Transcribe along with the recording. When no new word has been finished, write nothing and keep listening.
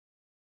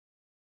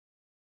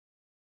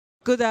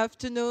Good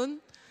afternoon.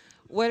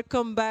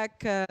 Welcome back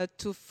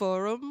to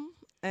Forum.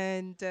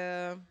 And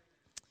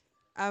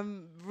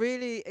I'm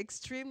really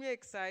extremely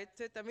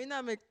excited. I mean,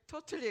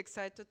 totally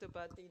excited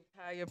about the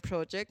entire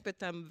project,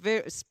 but I'm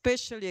very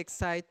especially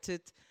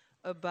excited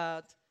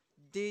about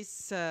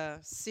this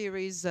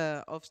series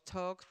of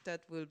talks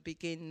that will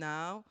begin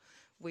now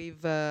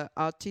with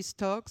artist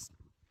talks.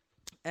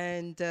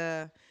 And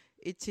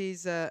it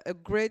is a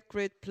great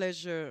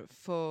pleasure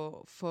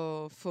for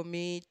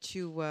me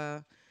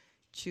to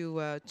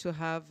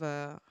have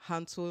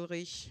Hans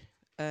Ulrich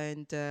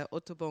and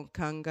Otto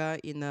Kanga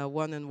in a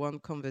one-on-one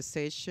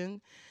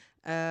conversation.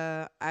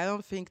 I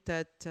don't think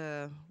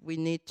that we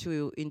need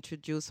to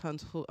introduce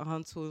Hans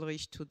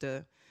Ulrich to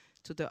the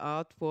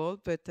art world,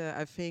 but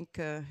I think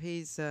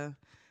he's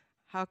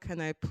how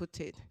can I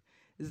put it,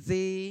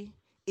 the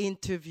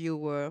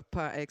interviewer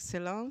par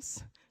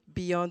excellence,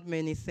 beyond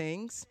many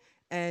things,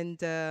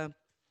 and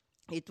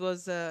it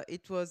was a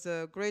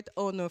great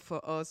honor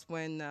for us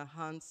when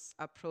Hans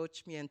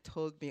approached me and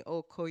told me,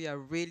 "Oh, Koya, I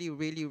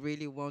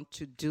really want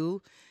to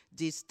do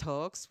these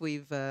talks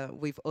with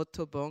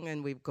Otto Bong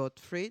and with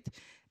Gottfried,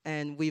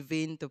 and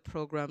within the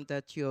program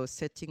that you're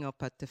setting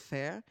up at the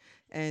fair."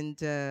 And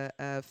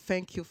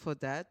thank you for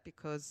that,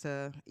 because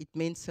it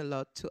means a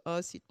lot to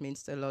us. It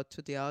means a lot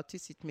to the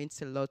artists. It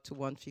means a lot to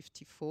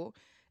 154.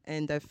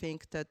 And I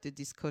think that the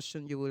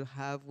discussion you will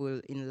have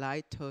will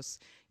enlighten us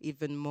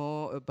even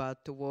more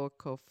about the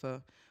work of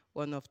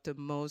one of the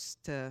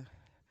most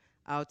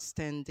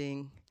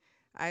outstanding,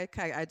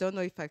 I don't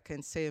know if I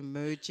can say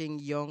emerging,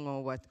 young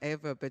or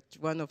whatever, but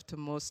one of the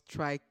most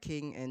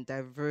striking and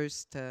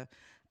diverse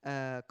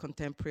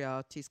contemporary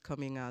artists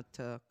coming out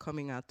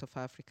of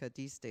Africa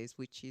these days,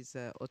 which is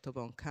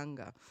Otto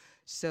Kanga.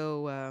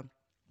 So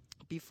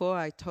before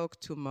I talk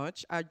too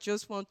much, I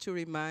just want to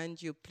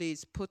remind you,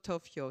 please put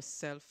off your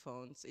cell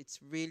phones.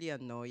 It's really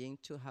annoying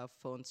to have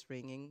phones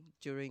ringing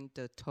during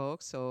the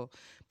talk. So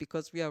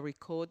because we are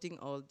recording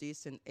all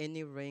this, and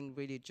any ring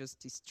really just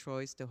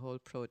destroys the whole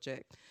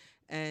project.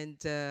 And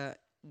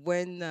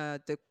when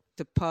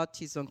the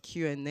part is on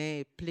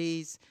Q&A,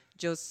 please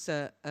just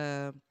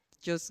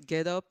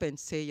get up and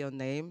say your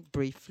name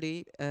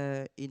briefly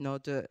in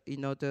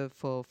order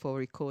for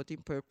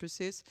recording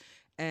purposes.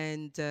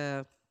 And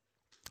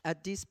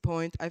at this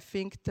point, I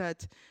think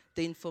that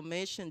the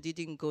information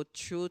didn't go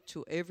through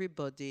to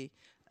everybody.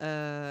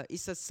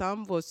 Issa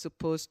Sam was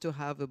supposed to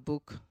have a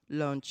book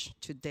launch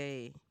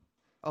today,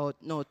 or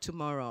no,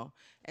 tomorrow,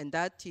 and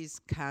that is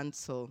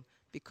cancelled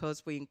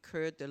because we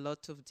incurred a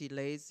lot of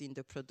delays in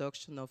the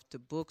production of the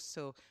book.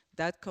 So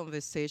that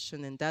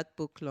conversation and that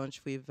book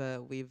launch with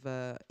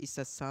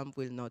Issa Sam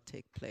will not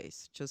take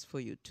place, just for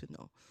you to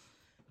know.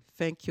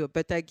 Thank you.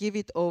 But I give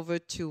it over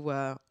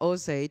to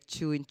Ose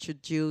to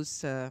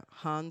introduce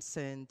Hans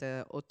and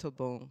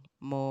Otto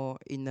more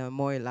in a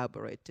more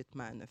elaborated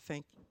manner.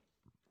 Thank you.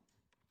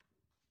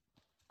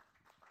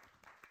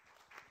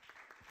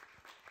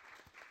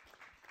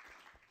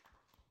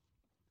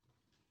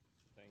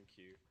 Thank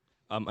you.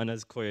 And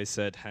as Koya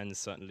said, Hans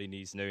certainly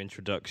needs no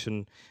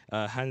introduction.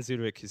 Hans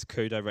Ulrich is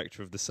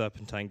co-director of the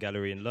Serpentine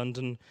Gallery in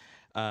London.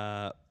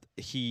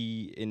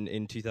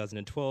 In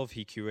 2012,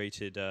 he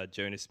curated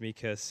Jonas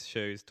Mekas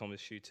shows, Thomas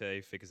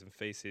Schutte, Figures and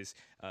Faces,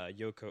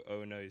 Yoko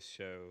Ono's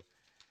show,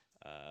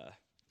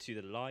 To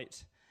the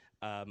Light,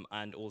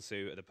 and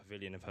also at the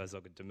Pavilion of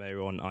Herzog and de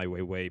Meuron, Ai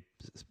Weiwei,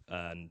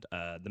 and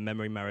the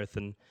Memory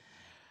Marathon.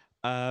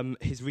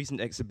 His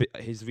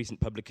recent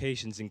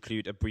publications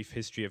include A Brief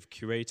History of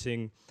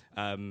Curating,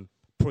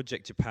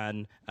 Project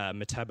Japan,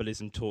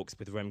 Metabolism Talks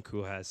with Rem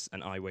Koolhaas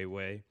and Ai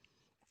Weiwei.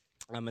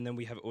 And then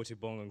we have Otto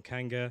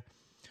Kanga.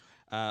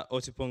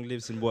 Otto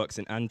lives and works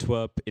in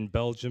Antwerp, in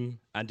Belgium,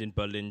 and in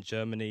Berlin,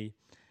 Germany.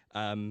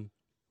 In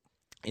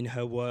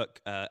her work,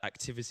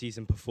 activities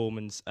and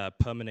performance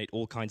permeate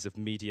all kinds of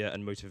media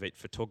and motivate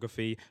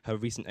photography. Her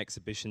recent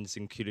exhibitions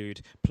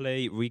include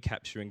Play,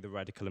 Recapturing the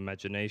Radical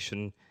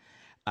Imagination,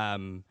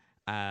 and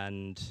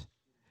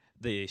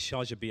the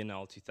Sharjah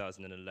Biennale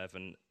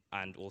 2011,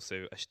 and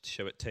also a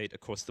show at Tate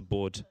Across the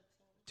Board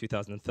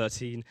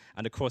 2013,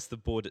 and Across the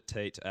Board at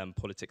Tate,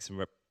 Politics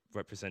and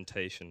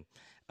Representation.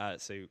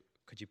 So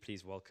could you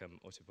please welcome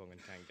Otto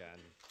Kanga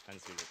and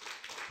Hans Ulrich.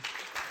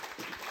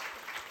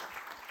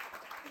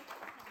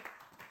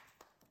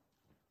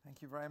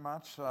 Thank you very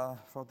much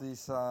for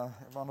these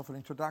wonderful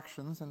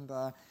introductions. And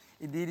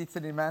indeed, it's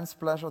an immense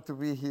pleasure to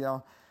be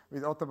here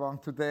with Otto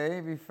today.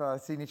 We've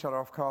seen each other,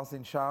 of course,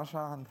 in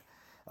Sharjah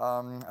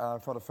and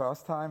for the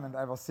first time, and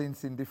ever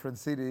since in different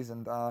cities.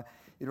 And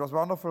it was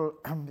wonderful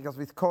because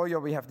with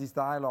Koyo we have this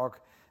dialogue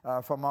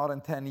for more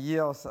than 10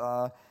 years.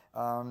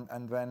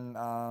 And when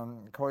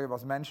Koyo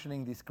was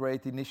mentioning this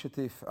great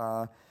initiative,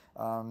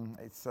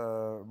 it's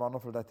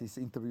wonderful that these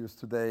interviews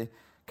today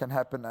can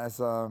happen as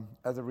a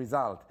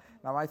result.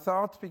 Now I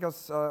thought,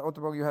 because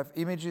Otto, you have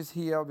images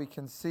here we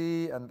can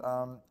see, and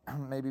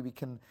maybe we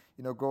can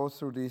go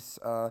through this.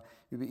 It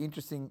will be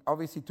interesting,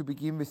 obviously, to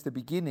begin with the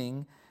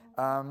beginning.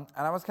 And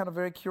I was kind of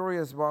very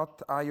curious,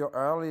 what are your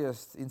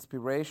earliest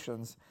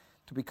inspirations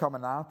to become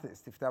an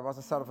artist? If there was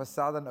a sort of a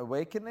sudden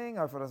awakening,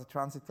 or if it was a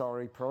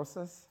transitory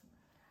process?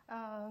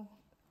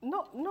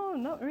 No,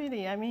 not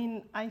really. I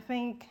mean, I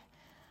think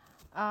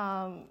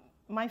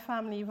my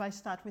family, if I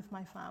start with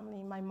my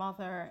family, my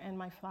mother and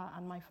my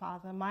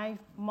father. My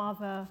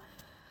mother,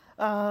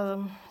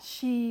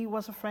 she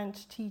was a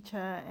French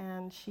teacher,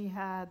 and we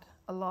had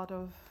a lot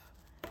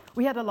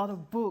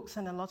of books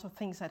and a lot of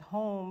things at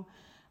home.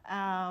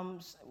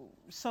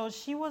 So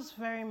she was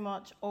very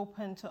much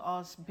open to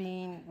us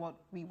being what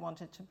we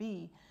wanted to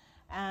be.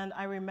 And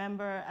I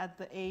remember at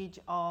the age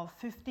of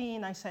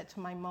 15, I said to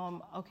my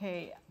mom,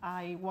 okay,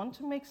 I want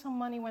to make some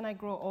money when I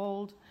grow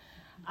old.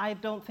 I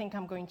don't think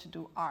I'm going to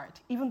do art.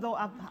 Even though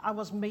I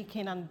was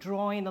making and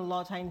drawing a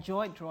lot, I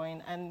enjoyed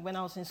drawing. And when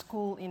I was in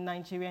school in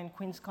Nigeria in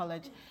Queen's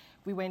College,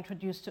 we were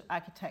introduced to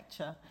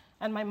architecture.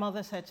 And my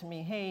mother said to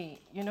me, hey,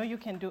 you know, you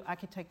can do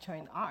architecture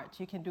and art.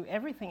 You can do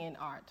everything in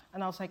art.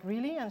 And I was like,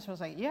 really? And she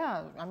was like,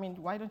 yeah, I mean,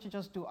 why don't you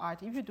just do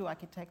art? If you do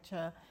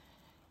architecture,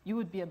 you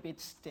would be a bit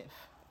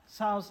stiff.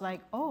 So I was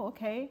like, oh,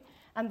 okay.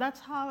 And that's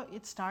how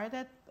it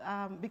started,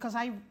 because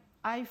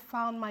I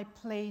found my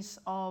place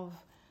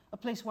a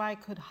place where I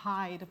could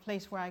hide, a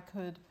place where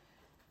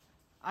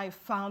I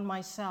found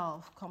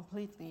myself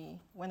completely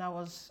when I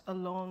was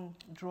alone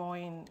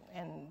drawing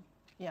and,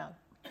 yeah,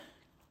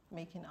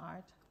 making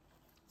art.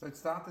 So it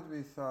started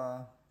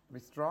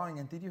with drawing,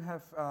 and did you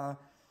have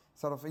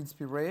sort of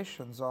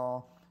inspirations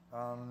or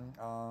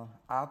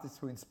artists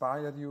who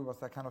inspired you? Was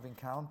that kind of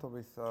encounter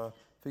with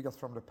figures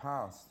from the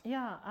past?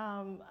 Yeah,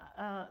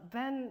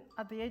 then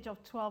at the age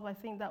of 12, I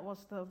think that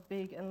was the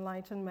big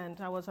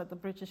enlightenment. I was at the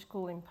British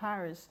School in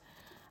Paris.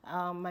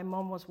 My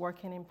mom was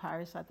working in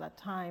Paris at that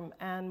time,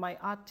 and my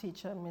art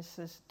teacher,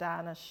 Mrs.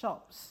 Diana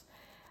Shops,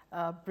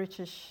 a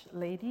British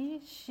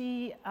lady,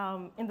 she,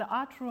 in the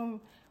art room,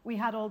 we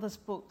had all these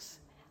books.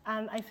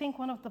 And I think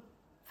one of the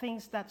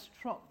things that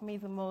struck me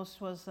the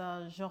most was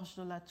Georges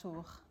de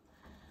Latour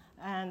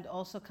and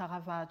also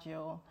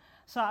Caravaggio.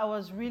 So I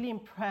was really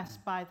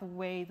impressed by the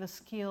way the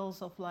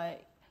skills of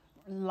like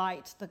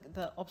light,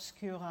 the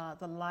obscura,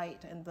 the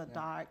light and the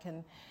dark,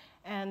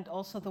 and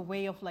also the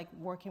way of like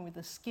working with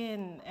the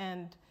skin.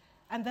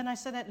 And then I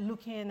started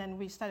looking, and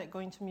we started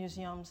going to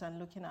museums and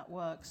looking at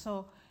work.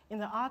 So in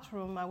the art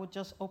room, I would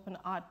just open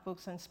art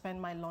books and spend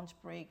my lunch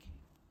break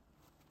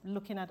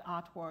looking at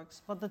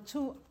artworks. But the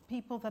two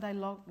people that I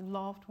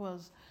loved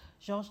was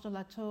Georges de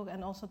Latour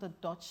and also the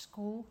Dutch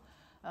school,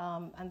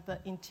 and the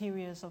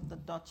interiors of the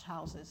Dutch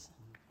houses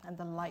and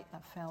the light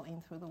that fell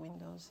in through the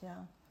windows, yeah.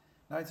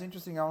 Now it's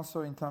interesting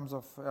also in terms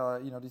of,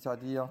 this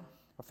idea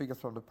of figures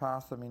from the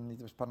past. I mean,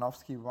 it was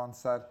Panofsky who once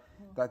said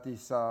that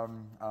is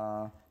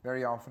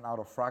very often out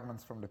of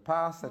fragments from the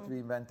past that we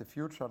invent the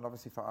future, and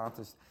obviously for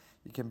artists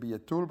it can be a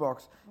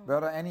toolbox.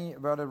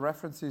 Were the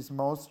references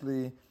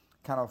mostly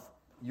kind of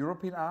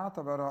European art,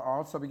 or were there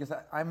also, because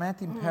I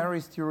met in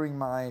Paris during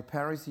my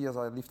Paris years,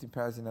 I lived in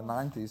Paris in the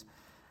 90s,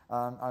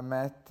 I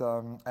met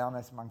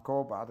Ernest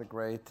Mancoba, the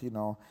great,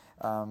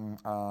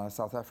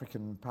 South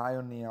African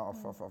pioneer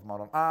of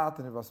modern art,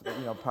 and it was,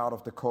 part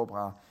of the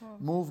Cobra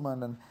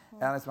movement. And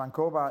Ernest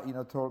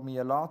Mancoba, told me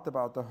a lot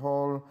about the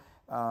whole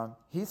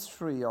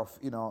history of,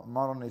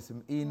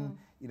 modernism in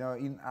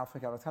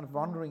Africa. I was kind of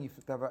wondering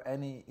if there were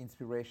any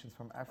inspirations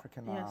from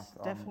African art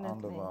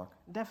on the work.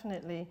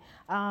 Definitely.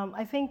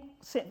 I think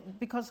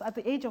because at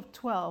the age of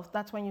 12,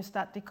 that's when you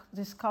start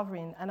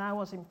discovering, and I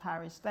was in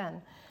Paris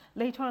then.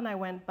 Later on, I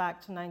went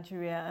back to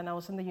Nigeria, and I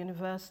was in the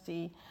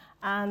university,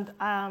 and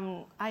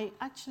I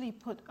actually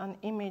put an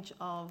image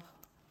of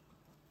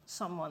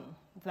someone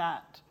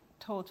that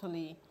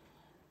totally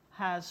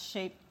has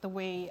shaped the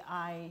way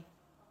I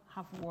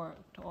have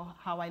worked or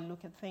how I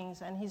look at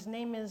things, and his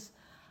name is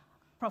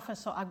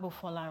Professor Agbo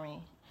Folari.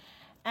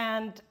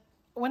 And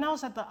when I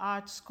was at the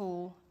art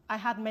school, I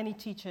had many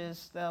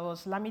teachers. There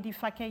was Lamidi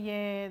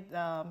Fakeye,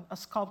 a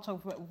sculptor,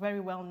 very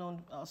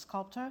well-known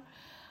sculptor.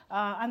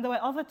 And there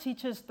were other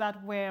teachers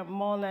that were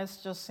more or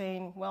less just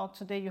saying, well,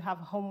 today you have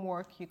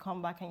homework, you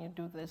come back and you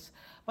do this.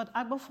 But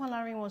Agbo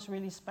Folari was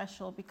really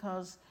special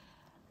because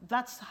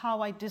that's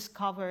how I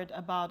discovered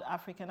about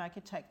African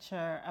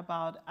architecture,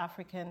 about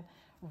African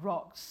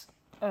rocks,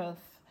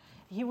 earth.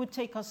 He would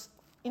take us,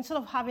 instead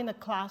of having a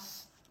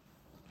class,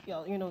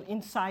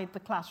 inside the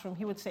classroom,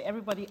 he would say,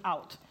 everybody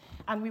out.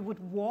 And we would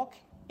walk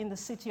in the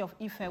city of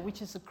Ife,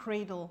 which is the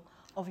cradle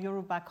of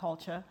Yoruba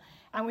culture.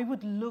 And we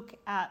would look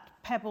at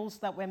pebbles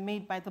that were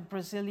made by the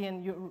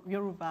Brazilian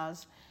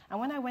Yorubas. And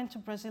when I went to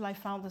Brazil, I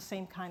found the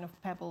same kind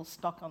of pebbles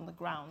stuck on the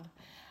ground.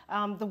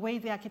 The way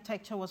the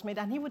architecture was made.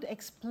 And he would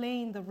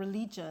explain the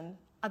religion,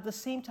 at the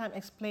same time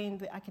explain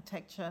the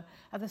architecture,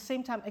 at the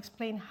same time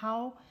explain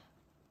how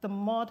the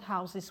mud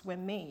houses were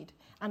made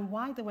and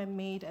why they were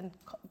made, and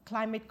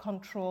climate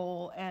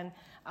control and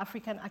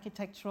African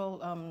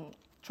architectural,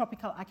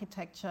 tropical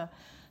architecture.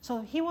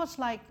 So he was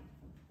like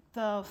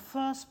the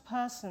first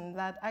person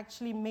that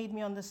actually made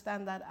me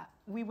understand that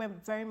we were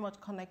very much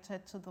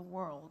connected to the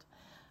world,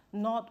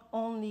 not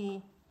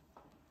only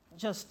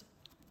just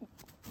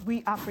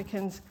we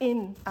Africans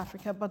in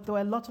Africa, but there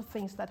were a lot of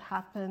things that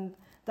happened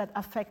that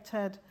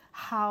affected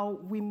how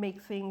we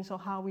make things or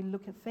how we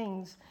look at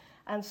things.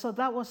 And so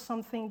that was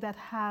something that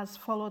has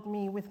followed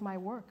me with my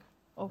work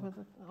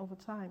over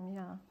time,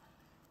 yeah.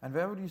 And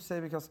where would you say,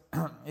 because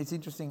it's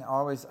interesting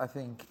always, I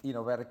think,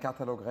 where the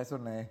catalogue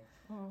raisonné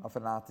of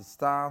an artist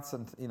starts,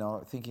 and,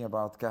 thinking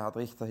about Gerhard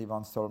Richter, he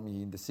once told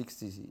me in the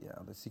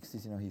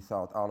 60s, he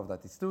thought all of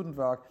that is student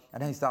work,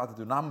 and then he started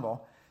to number,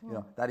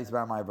 that is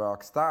where my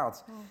work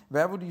starts.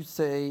 Where would you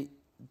say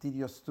did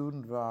your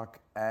student work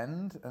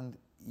end and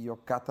your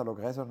catalogue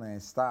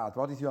raisonné start?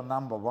 What is your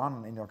number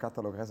one in your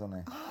catalogue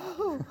raisonné?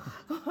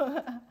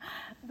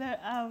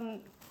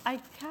 I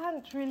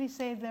can't really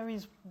say there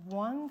is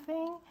one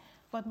thing,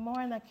 but more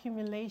an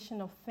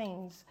accumulation of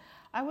things.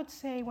 I would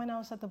say when I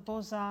was at the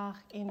Beaux-Arts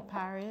in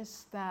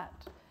Paris that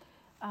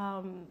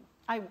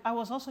I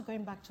was also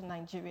going back to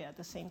Nigeria at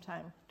the same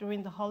time.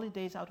 During the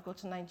holidays, I would go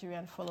to Nigeria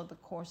and follow the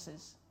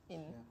courses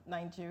in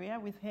Nigeria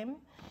with him.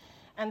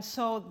 And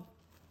so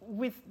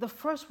with the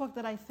first work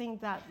that I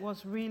think that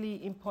was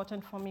really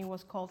important for me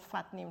was called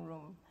Fattening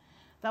Room.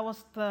 That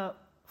was the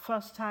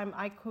first time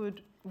I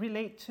could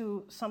relate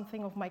to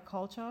something of my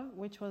culture,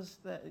 which is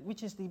the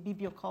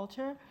Ibibio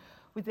culture,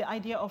 with the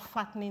idea of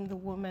fattening the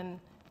woman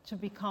to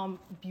become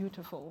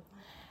beautiful.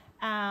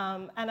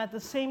 And at the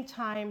same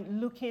time,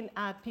 looking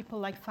at people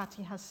like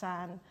Fatih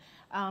Hassan,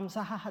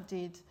 Zaha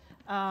Hadid,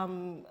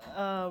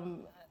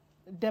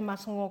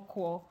 Demas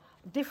Nwoko,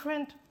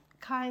 different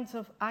kinds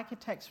of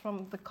architects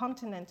from the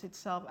continent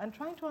itself, and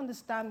trying to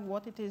understand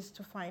what it is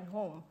to find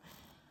home.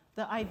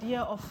 The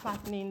idea of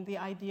fattening, the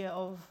idea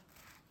of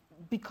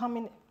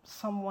becoming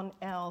someone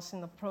else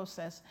in the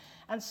process.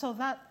 And so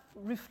that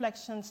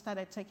reflection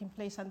started taking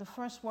place, and the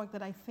first work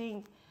that I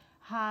think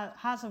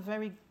has a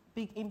very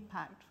big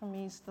impact for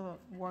me is the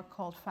work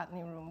called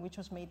Fattening Room, which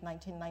was made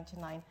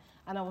 1999,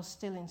 and I was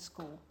still in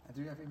school. And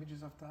do you have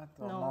images of that?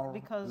 Or no, more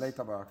because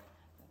later work?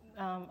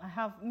 I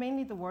have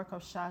mainly the work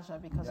of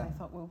Sharjah, because I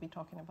thought we'll be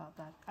talking about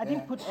that. I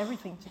didn't put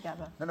everything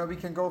together. No, we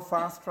can go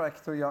fast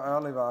track to your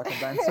early work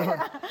and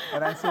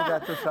then soon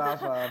get to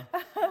Sharjah.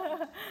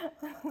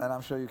 And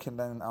I'm sure you can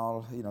then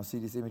all see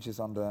these images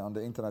on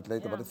the internet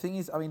later. But the thing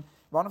is,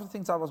 one of the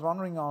things I was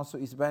wondering also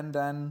is when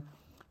then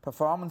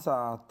performance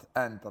art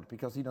entered,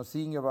 because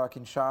seeing your work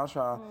in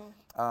Sharjah,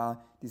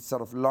 this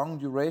sort of long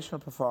durational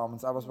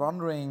performance, I was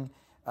wondering,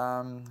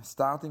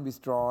 starting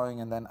with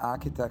drawing and then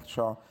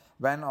architecture,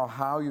 when or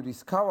how you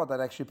discovered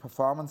that actually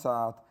performance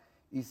art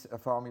is a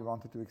form you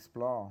wanted to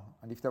explore,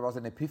 and if there was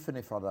an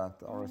epiphany for that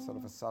or a sort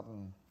of a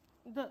sudden...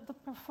 The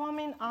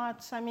performing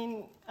arts,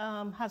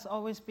 has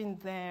always been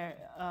there,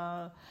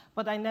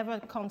 but I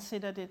never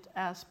considered it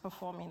as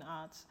performing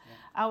arts.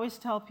 I always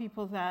tell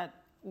people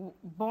that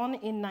born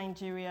in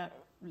Nigeria,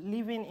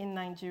 living in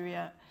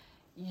Nigeria,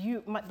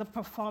 the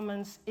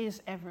performance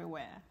is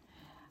everywhere.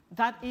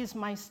 That is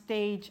my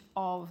stage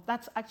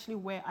that's actually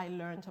where I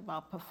learned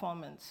about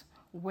performance,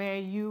 where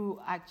you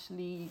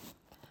actually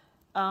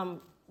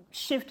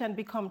shift and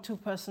become two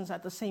persons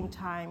at the same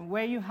time,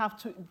 where you have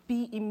to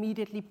be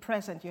immediately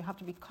present. You have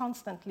to be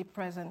constantly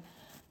present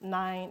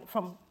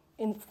from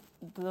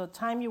the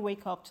time you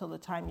wake up till the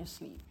time you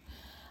sleep.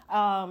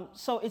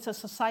 So it's a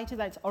society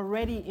that's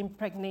already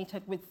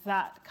impregnated with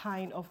that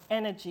kind of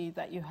energy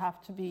that you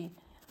have to be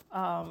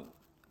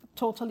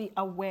totally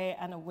aware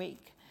and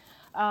awake.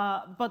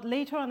 But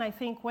later on, I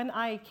think when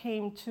I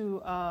came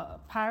to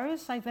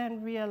Paris, I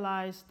then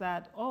realized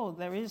that,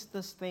 there is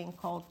this thing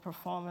called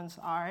performance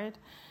art.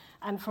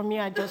 And for me,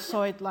 I just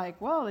saw it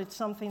like, well, it's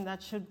something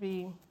that should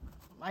be,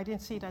 I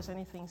didn't see it as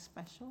anything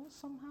special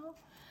somehow.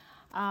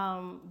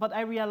 But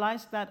I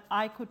realized that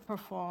I could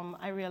perform.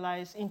 I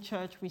realized in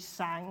church we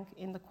sang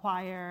in the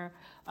choir.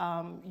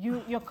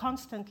 You're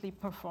constantly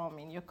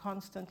performing. You're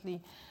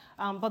constantly...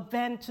 but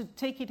then to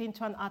take it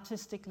into an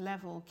artistic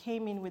level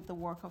came in with the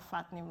work of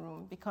Fattening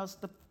Room, because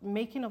the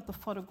making of the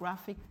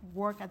photographic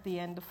work at the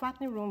end, the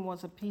Fattening Room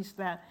was a piece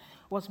that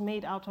was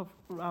made out of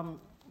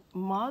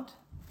mud,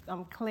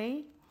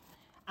 clay,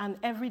 and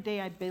every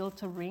day I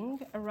built a ring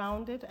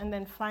around it, and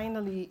then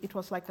finally it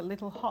was like a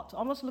little hut,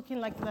 almost looking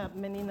like the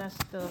Meninas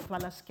de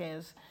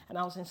Velasquez, and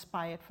I was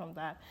inspired from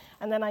that.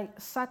 And then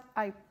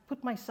I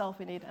put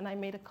myself in it, and I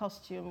made a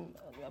costume,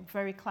 a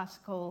very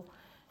classical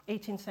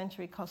 18th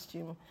century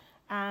costume,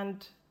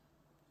 and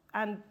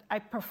I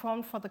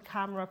performed for the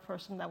camera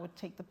person that would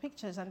take the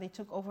pictures, and they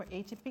took over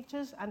 80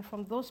 pictures, and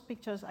from those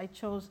pictures I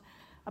chose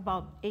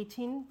about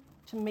 18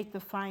 to make the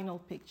final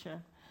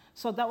picture.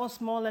 So that was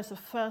more or less the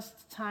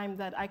first time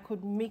that I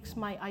could mix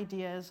my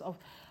ideas of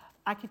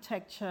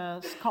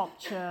architecture,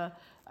 sculpture,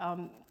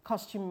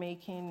 costume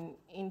making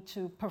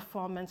into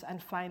performance,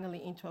 and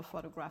finally into a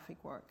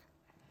photographic work.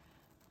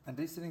 And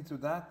listening to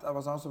that, I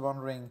was also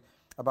wondering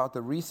about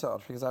the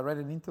research, because I read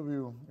an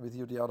interview with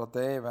you the other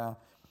day where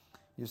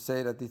you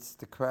say that it's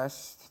the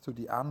quest to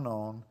the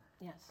unknown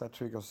that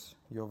triggers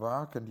your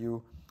work, and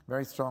you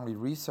very strongly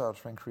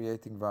research when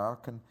creating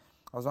work. And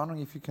I was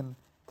wondering if you can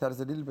tell us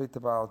a little bit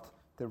about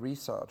the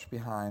research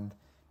behind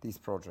these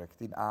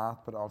projects in art,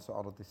 but also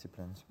other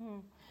disciplines.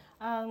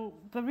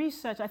 The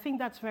research, I think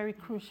that's very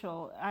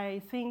crucial.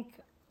 I think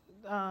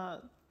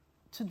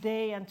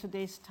today and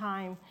today's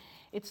time,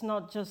 it's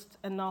not just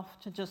enough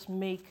to just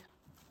make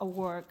a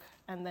work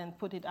and then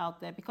put it out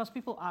there, because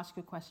people ask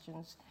you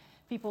questions,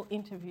 people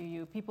interview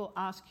you, people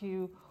ask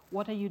you,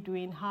 what are you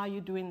doing, how are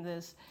you doing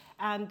this?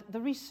 And the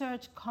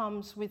research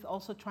comes with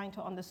also trying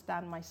to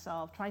understand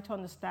myself, try to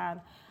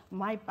understand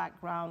my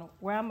background,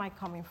 where am I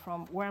coming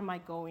from, where am I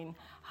going,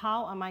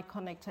 how am I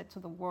connected to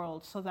the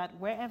world, so that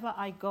wherever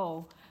I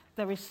go,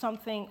 there is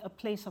something, a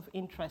place of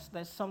interest,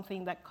 there's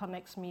something that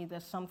connects me,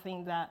 there's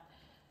something that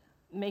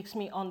makes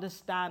me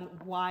understand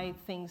why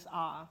things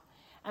are.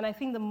 And I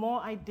think the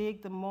more I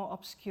dig, the more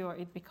obscure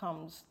it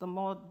becomes, the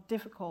more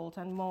difficult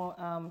and more,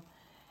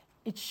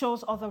 it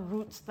shows other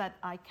roots that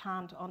I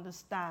can't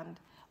understand.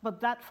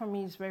 But that for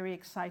me is very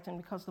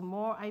exciting, because the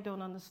more I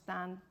don't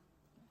understand,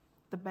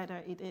 the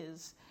better it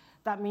is.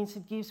 That means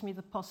it gives me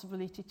the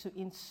possibility to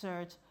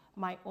insert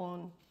my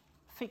own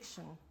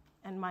fiction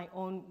and my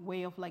own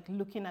way of like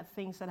looking at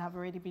things that have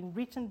already been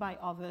written by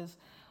others,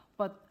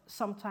 but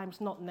sometimes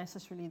not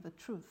necessarily the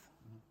truth.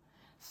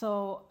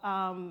 So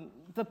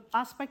the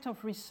aspect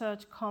of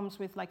research comes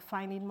with like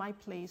finding my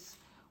place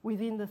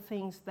within the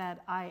things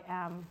that I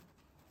am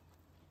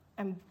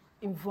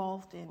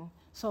involved in.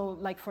 So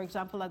like, for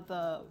example, at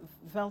the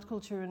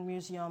Weltkulturen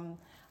Museum,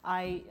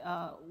 I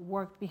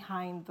worked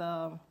behind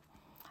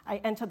I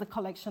entered the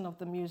collection of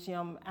the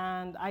museum,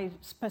 and I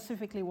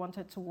specifically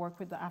wanted to work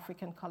with the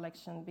African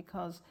collection,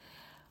 because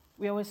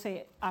we always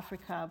say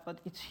Africa, but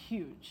it's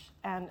huge.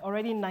 And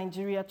already in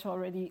Nigeria, to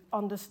already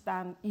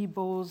understand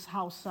Igbos,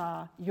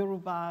 Hausa,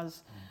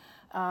 Yorubas,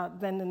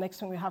 then the next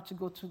thing we have to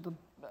go to the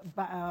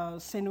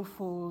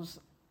Senufos,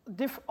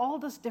 all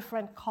these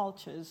different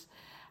cultures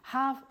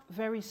have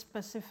very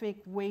specific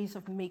ways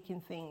of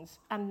making things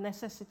and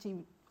necessity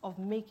of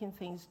making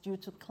things due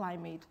to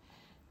climate,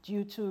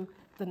 due to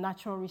the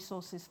natural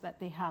resources that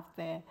they have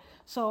there.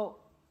 So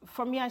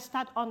for me, I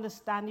start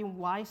understanding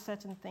why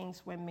certain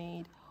things were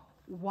made,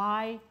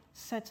 why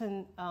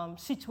certain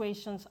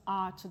situations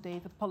are today,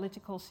 the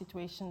political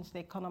situations, the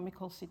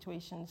economical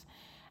situations.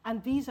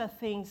 And these are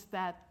things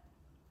that,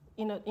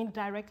 you know,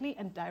 indirectly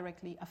and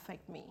directly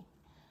affect me.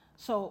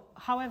 So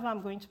however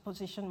I'm going to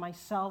position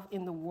myself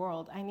in the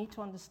world, I need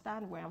to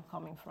understand where I'm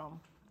coming from,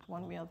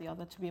 one way or the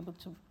other, to be able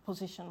to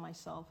position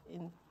myself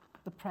in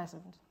the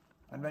present.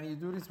 And when you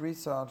do this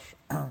research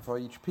for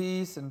each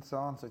piece and so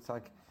on, so it's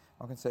like,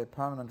 I can say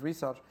permanent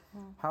research,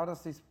 how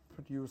does this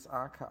produce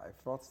archive?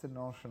 What's the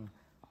notion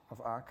of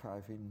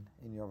archive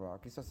in your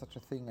work? Is there such a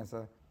thing as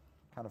a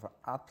kind of an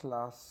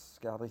atlas?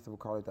 Gerhard Richter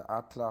would call it an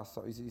atlas,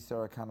 or is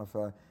there a kind of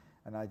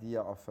an idea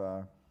of,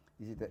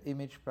 is it an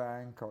image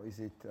bank, or is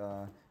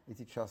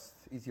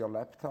your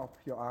laptop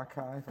your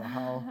archive, or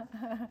how?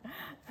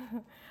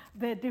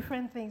 There are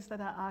different things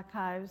that are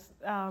archives.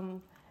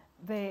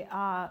 They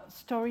are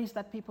stories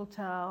that people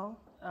tell.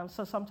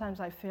 So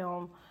sometimes I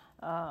film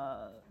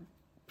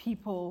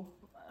people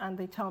and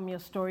they tell me a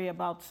story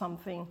about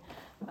something.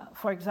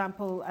 For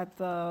example, at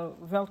the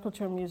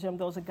Weltkulturen Museum,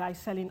 there was a guy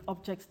selling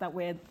objects that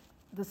were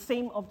the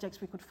same objects,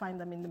 we could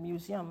find them in the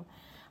museum.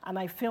 And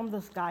I filmed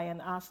this guy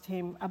and asked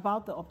him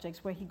about the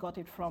objects, where he got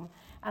it from.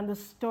 And the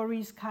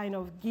stories kind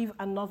of give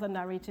another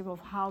narrative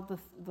of how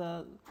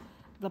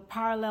the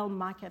parallel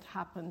market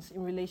happens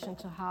in relation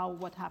to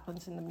what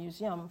happens in the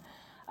museum.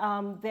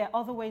 There are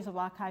other ways of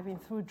archiving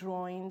through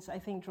drawings. I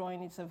think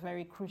drawing is a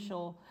very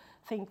crucial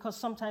thing, because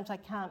sometimes I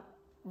can't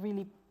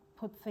really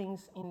put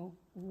things in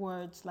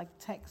words like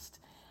text.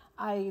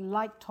 I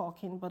like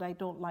talking, but I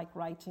don't like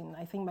writing.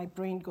 I think my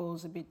brain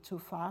goes a bit too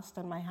fast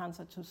and my hands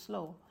are too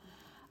slow.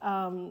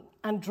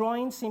 And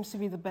drawing seems to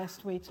be the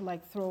best way to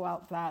like throw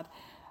out that.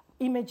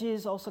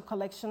 Images, also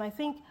collection. I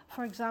think,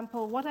 for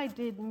example, what I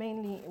did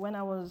mainly when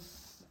I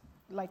was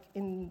like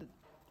in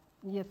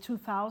year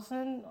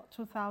 2000,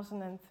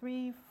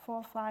 2003,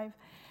 4, 5,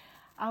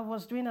 I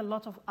was doing a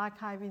lot of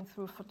archiving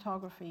through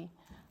photography.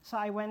 So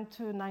I went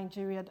to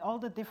Nigeria, all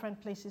the different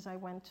places I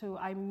went to,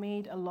 I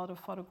made a lot of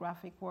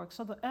photographic work.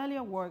 So the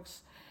earlier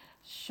works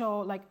show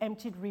like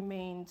Emptied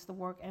Remains, the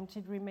work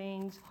Emptied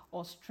Remains,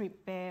 or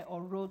Strip Bare,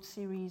 or Road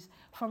Series,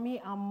 for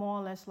me are more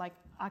or less like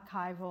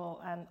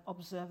archival and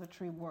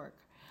observatory work.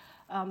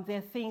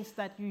 They're things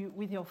that you,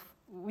 with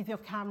your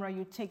camera,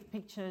 you take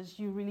pictures,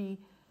 you really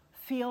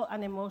feel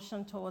an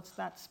emotion towards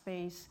that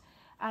space.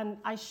 And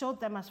I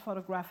showed them as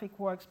photographic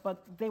works,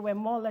 but they were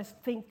more or less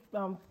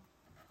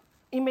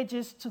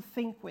images to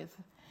think with,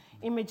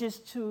 images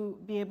to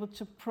be able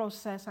to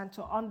process and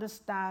to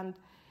understand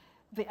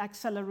the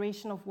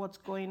acceleration of what's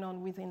going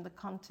on within the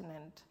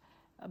continent,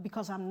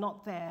 because I'm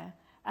not there.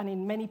 And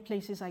in many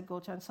places I go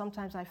to, and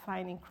sometimes I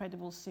find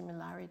incredible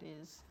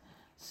similarities.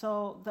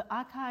 So the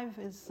archive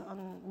is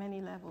on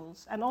many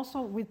levels, and also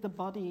with the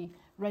body,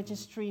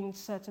 registering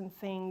certain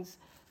things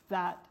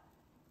that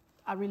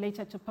are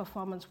related to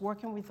performance,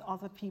 working with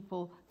other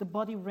people, the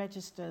body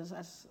registers,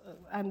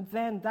 and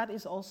then that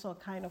is also a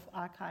kind of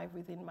archive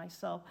within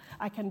myself.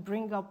 I can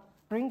bring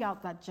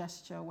out that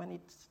gesture when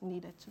it's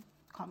needed to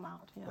come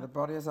out. Yeah. The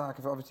body as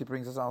archive obviously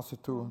brings us also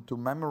to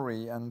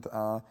memory, and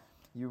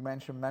you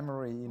mentioned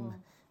memory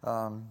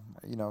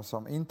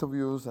some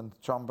interviews, and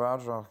John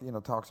Berger,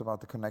 talks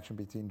about the connection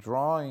between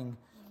drawing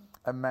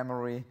and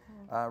memory.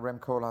 Rem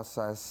Koolhaas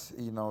says,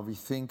 we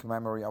think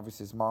memory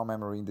obviously is more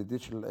memory in the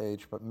digital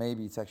age, but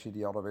maybe it's actually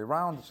the other way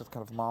around. It's just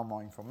kind of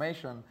more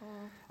information.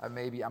 And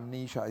maybe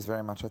amnesia is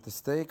very much at the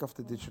stake of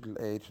the digital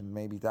age, and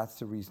maybe that's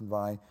the reason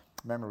why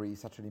memory is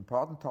such an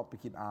important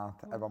topic in art,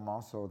 ever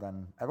more so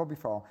than ever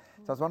before.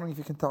 So I was wondering if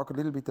you can talk a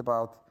little bit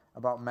about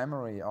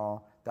memory,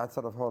 or that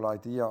sort of whole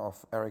idea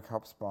of Eric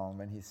Hobsbawm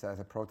when he says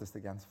a protest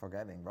against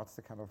forgetting. What's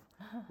the kind of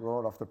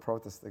role of the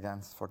protest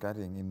against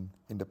forgetting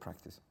in the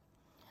practice?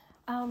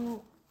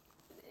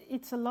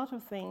 It's a lot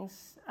of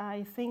things.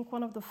 I think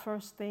one of the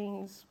first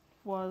things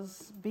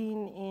was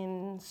being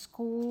in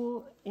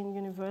school, in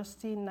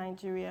university in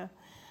Nigeria,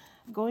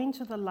 going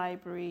to the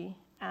library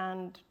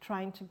and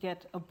trying to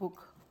get a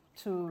book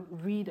to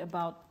read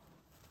about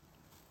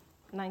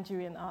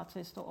Nigerian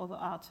artists or other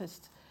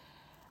artists,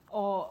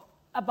 or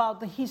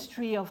about the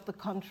history of the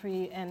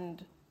country,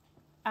 and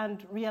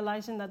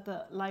realizing that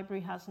the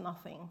library has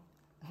nothing.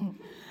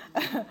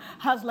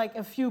 Has like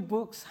a few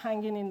books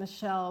hanging in the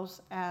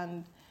shelves,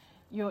 and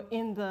you're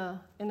in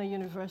a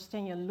university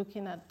and you're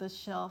looking at the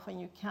shelf and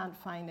you can't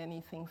find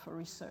anything for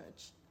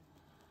research.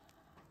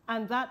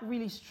 And that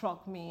really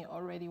struck me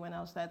already when I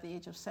was at the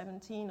age of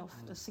 17 or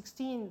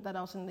 16, that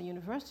I was in the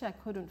university, I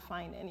couldn't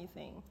find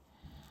anything.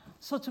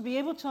 So to be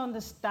able to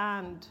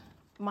understand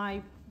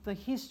the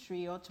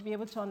history, or to be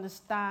able to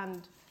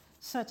understand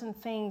certain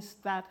things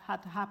that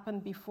had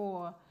happened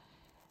before,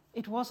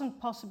 it wasn't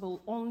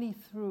possible only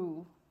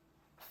through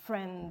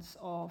friends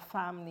or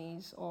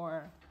families,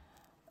 or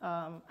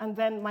and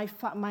then my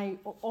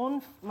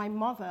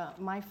mother,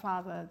 my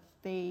father,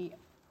 they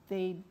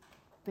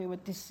were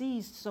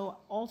deceased, so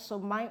also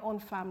my own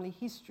family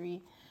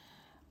history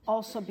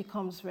also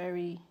becomes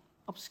very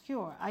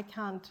obscure. I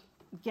can't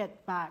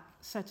get back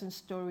certain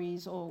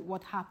stories or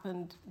what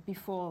happened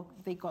before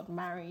they got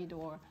married,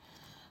 or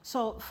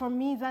so for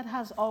me that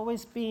has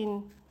always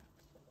been,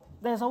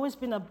 there's always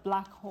been a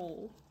black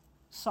hole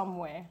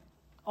somewhere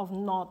of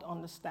not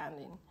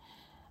understanding.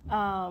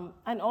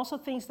 And also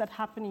things that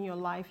happen in your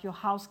life. Your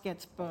house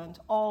gets burnt,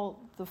 all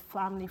the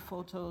family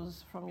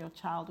photos from your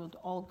childhood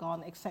all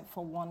gone except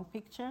for one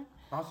picture.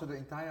 Also the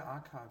entire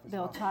archive is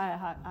The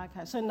entire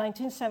archive. So in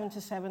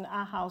 1977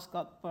 our house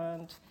got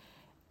burnt,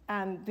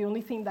 and the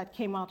only thing that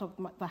came out of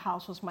the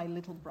house was my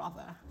little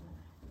brother,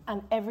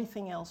 and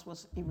everything else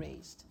was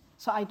erased.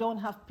 So I don't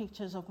have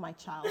pictures of my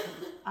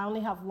childhood. I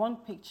only have one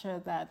picture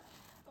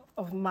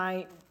of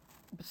my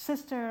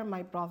sister,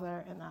 my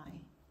brother, and I.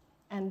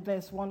 And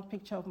there's one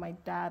picture of my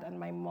dad and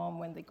my mom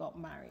when they got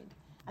married,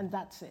 and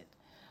that's it.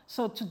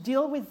 So to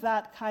deal with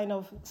that kind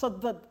of, so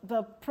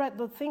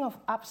the thing of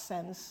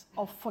absence,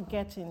 of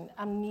forgetting,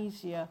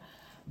 amnesia,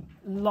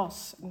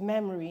 loss,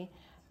 memory,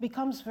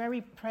 becomes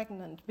very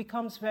pregnant,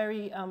 becomes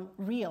very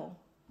real.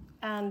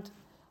 And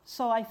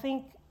so I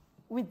think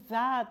with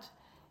that,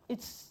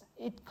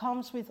 it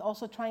comes with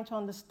also trying to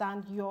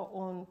understand your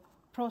own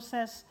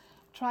process,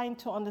 trying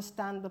to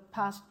understand the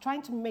past,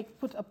 trying to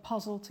put a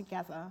puzzle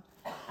together.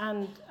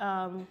 And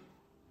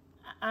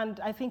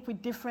I think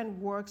with different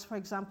works, for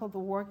example, the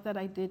work that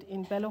I did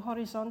in Belo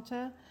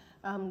Horizonte,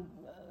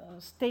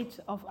 State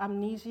of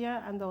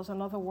Amnesia, and there was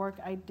another work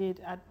I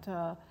did at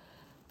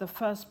the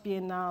first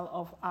Biennale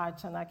of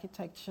Arts and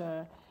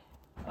Architecture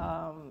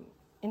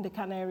in the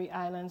Canary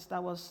Islands.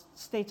 That was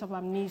State of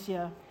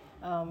Amnesia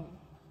I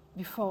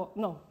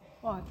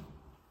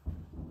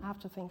have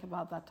to think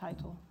about that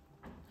title.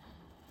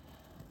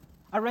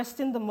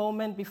 Arresting the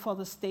moment before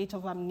the state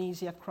of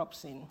amnesia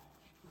crops in.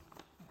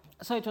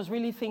 So it was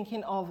really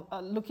thinking of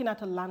looking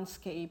at a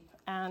landscape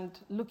and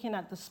looking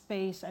at the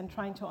space and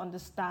trying to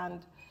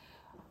understand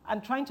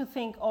and trying to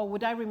think,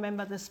 would I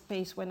remember this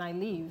space when I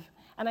leave?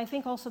 And I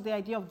think also the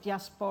idea of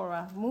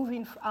diaspora,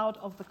 moving out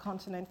of the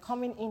continent,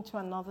 coming into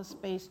another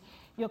space,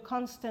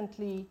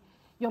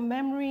 your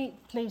memory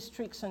plays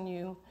tricks on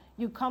you.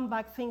 You come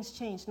back, things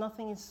change,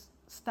 nothing is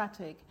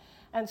static.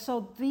 And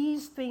so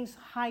these things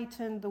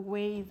heighten the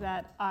way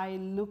that I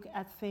look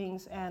at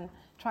things and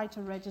try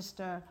to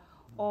register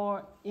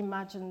or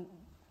imagine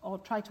or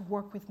try to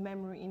work with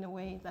memory in a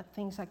way that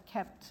things are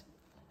kept.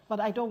 But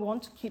I don't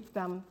want to keep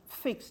them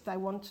fixed. I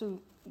want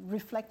to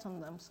reflect on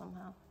them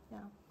somehow. Yeah.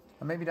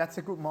 And maybe that's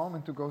a good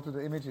moment to go to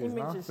the images,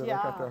 no? To yeah.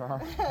 look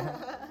at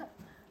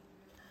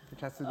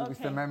which has to do with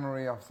the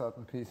memory of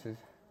certain pieces.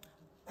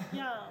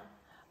 Yeah,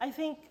 I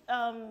think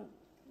I'll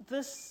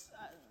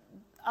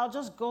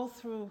just go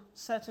through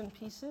certain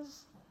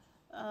pieces.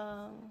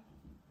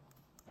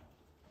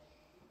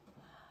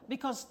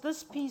 Because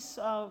this piece,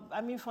 for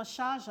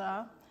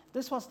Sharjah,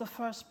 this was the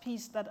first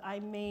piece that I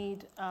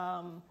made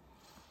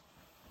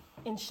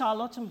in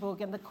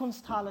Charlottenburg, in the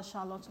Kunsthalle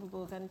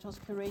Charlottenburg, and it was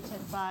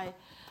curated by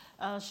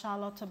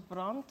Charlotte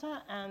Brandt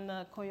and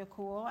Koyo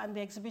Kuo, and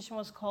the exhibition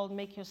was called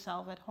Make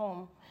Yourself at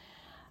Home.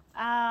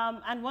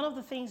 And one of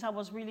the things I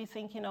was really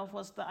thinking of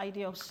was the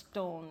idea of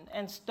stone,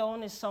 and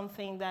stone is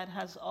something that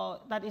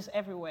is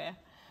everywhere.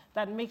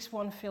 that makes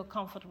one feel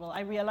comfortable.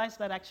 I realized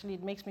that actually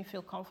it makes me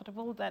feel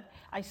comfortable, that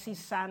I see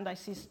sand, I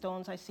see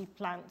stones, I see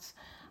plants,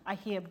 I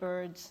hear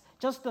birds,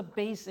 just the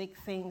basic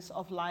things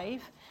of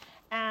life.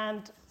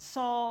 And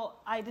so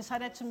I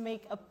decided to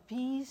make a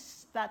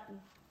piece that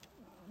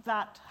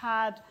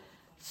had,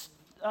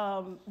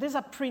 these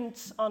are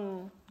prints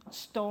on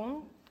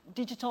stone,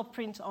 digital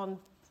prints on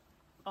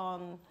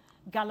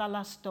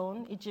Galala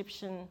stone,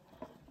 Egyptian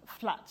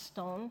flat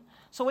stone.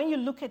 So when you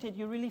look at it,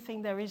 you really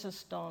think there is a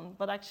stone,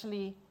 but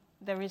actually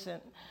there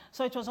isn't.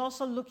 So it was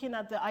also looking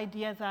at the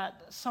idea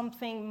that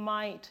something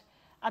might,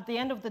 at the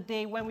end of the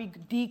day, when we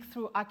dig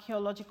through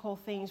archaeological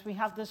things, we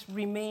have this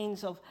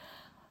remains of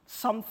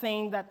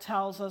something that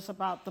tells us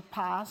about the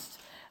past.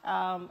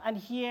 And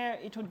here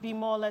it would be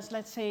more or less,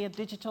 let's say, a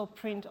digital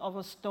print of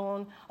a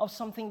stone of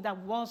something that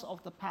was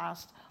of the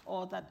past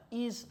or that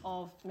is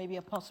of maybe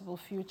a possible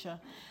future.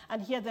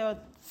 And here there are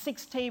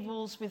 6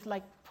 tables with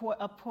like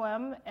a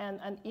poem and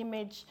an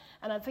image.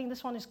 And I think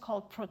this one is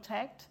called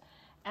Protect.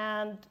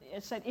 And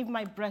it said, if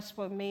my breasts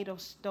were made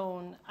of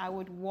stone, I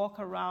would walk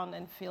around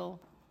and feel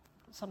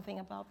something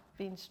about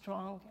being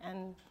strong,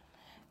 and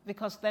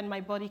because then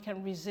my body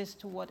can resist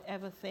to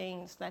whatever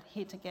things that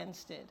hit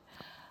against it.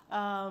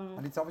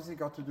 And it's obviously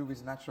got to do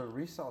with natural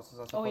resources,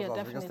 I suppose, Oh, yeah, also,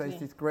 definitely. because there's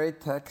this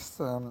great text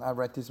I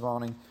read this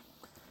morning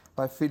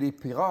by Philippe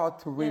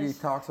Pirot, who really Yes.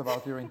 talks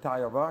about your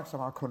entire work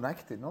somehow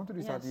connected, no, to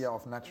this Yes. idea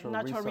of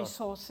natural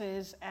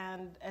resources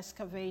and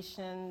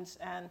excavations,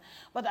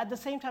 but at the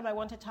same time I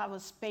wanted to have a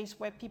space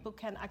where people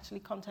can actually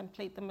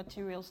contemplate the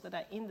materials that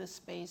are in the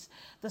space,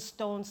 the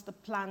stones, the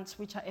plants,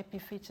 which are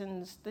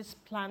epiphytans. These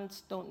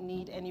plants don't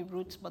need any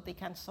roots, but they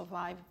can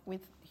survive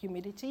with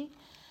humidity.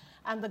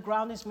 And the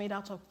ground is made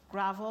out of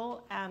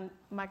gravel and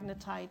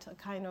magnetite, a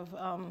kind of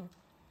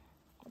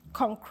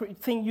concrete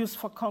thing used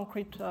for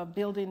concrete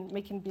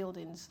making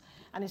buildings,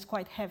 and it's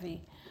quite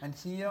heavy. And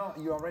here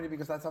you are ready,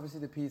 because that's obviously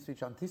the piece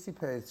which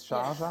anticipates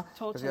Sharjah, because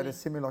totally. you had a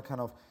similar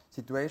kind of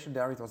situation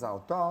there. It was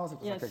outdoors, it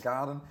was like a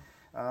garden.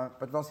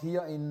 But was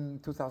here in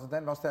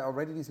 2010, was there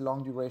already this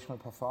long durational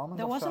performance?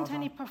 There wasn't Sharjah?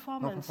 any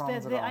performance.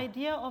 The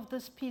idea of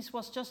this piece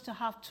was just to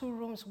have 2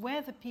 rooms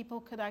where the people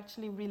could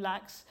actually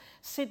relax,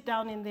 sit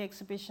down in the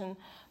exhibition,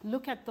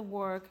 look at the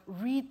work,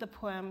 read the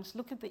poems,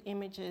 look at the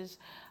images.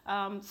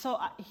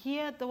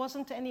 Here there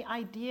wasn't any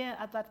idea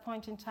at that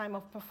point in time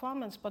of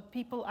performance, but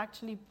people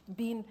actually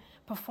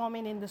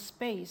performing in the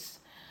space.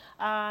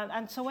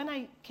 And so when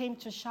I came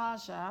to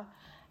Sharjah,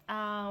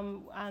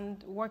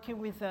 and working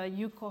with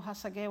Yuko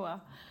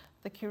Hasegawa,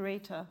 the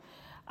curator,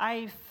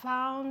 I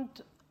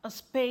found a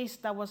space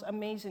that was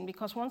amazing,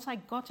 because once I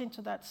got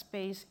into that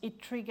space,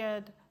 it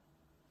triggered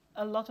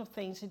a lot of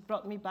things. It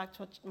brought me back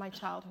to my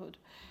childhood,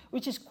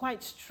 which is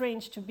quite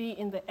strange to be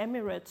in the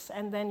Emirates,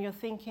 and then you're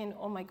thinking,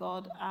 oh my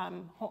God,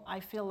 I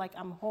feel like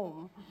I'm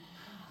home,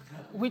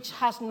 which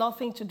has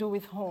nothing to do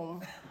with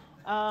home.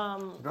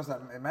 It was a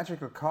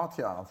magical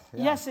courtyard.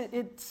 Yeah. Yes,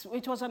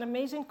 it was an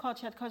amazing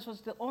courtyard, because it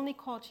was the only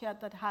courtyard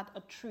that had a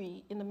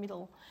tree in the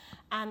middle,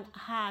 and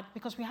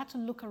because we had to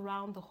look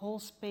around the whole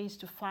space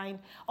to find,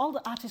 all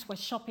the artists were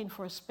shopping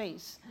for a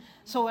space.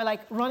 So we're like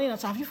running and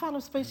saying, have you found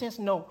a space? Yes,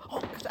 no.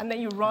 Oh, and then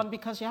you run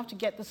because you have to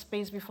get the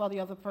space before the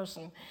other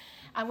person.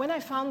 And when I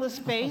found the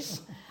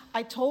space,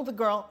 I told the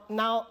girl,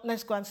 now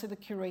let's go and see the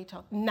curator,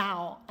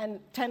 now. And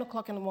 10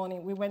 o'clock in the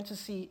morning, we went to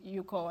see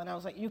Yuko, and I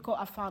was like, Yuko,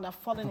 I've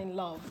fallen in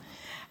love.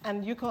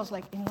 And Yuko was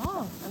like, in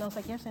love? And I was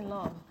like, yes, in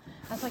love.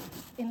 I was like,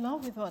 in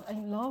love with what?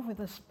 In love with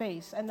the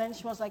space. And then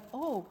she was like,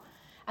 oh.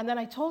 And then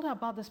I told her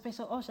about the space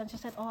of Osh, and she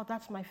said, oh,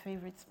 that's my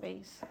favorite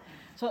space.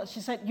 So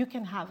she said, you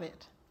can have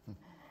it.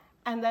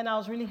 And then I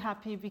was really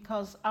happy,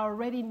 because I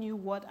already knew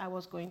what I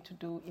was going to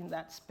do in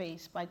that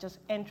space. By just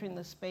entering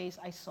the space,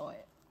 I saw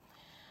it.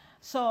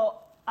 So,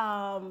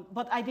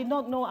 but I did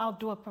not know I'll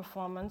do a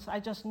performance. I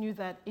just knew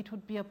that it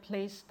would be a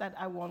place that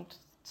I want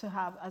to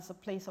have as a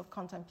place of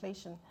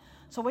contemplation.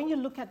 So when you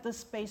look at this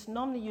space,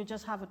 normally you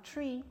just have a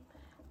tree,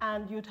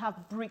 and you'd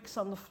have bricks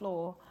on the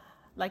floor,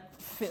 like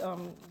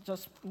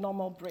just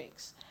normal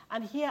bricks.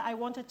 And here I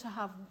wanted to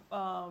have,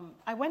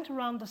 I went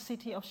around the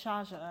city of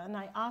Sharjah, and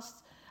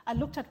I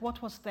looked at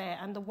what was there,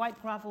 and the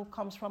white gravel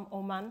comes from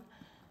Oman,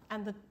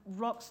 and the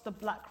rocks, the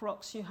black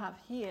rocks you have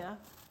here,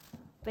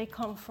 they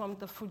come from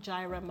the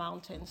Fujairah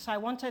Mountains. So I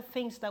wanted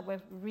things that were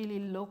really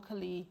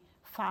locally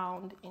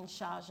found in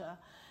Sharjah.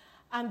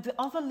 And the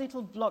other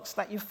little blocks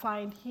that you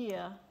find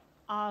here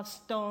are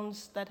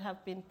stones that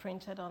have been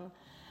printed on.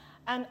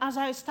 And as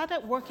I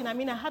started working, I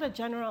had a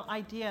general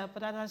idea,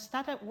 but as I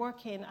started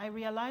working, I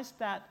realized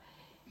that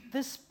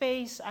this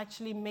space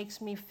actually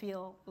makes me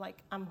feel like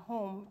I'm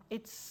home.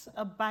 It's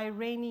a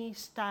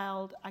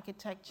Bahraini-styled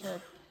architecture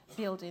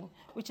building,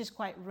 which is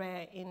quite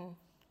rare in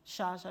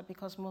Sharjah,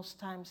 because most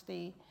times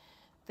they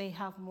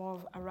have more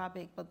of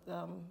Arabic, but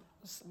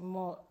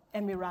more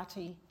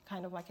Emirati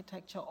kind of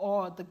architecture,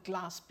 or the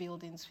glass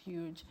buildings,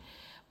 huge.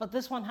 But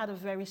this one had a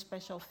very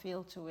special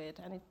feel to it,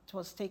 and it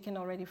was taken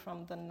already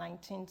from the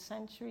 19th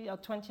century or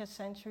 20th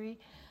century.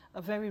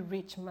 A very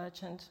rich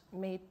merchant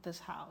made this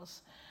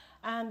house.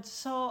 And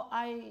so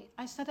I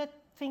started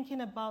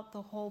thinking about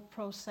the whole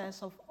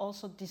process of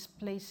also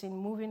displacing,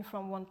 moving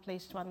from one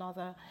place to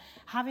another,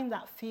 having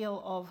that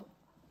feel of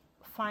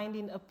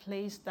finding a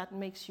place that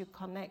makes you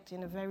connect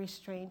in a very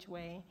strange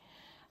way.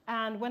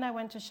 And when I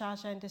went to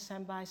Sharjah in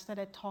December, I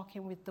started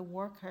talking with the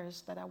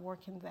workers that are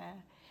working there.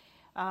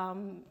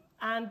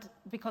 And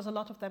because a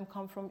lot of them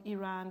come from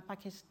Iran,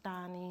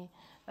 Pakistani,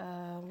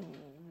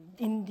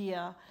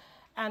 India,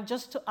 and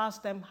just to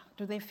ask them,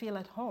 do they feel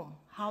at home?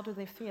 How do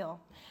they feel?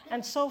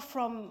 And so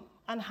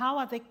and how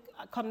are they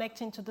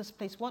connecting to this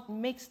place? What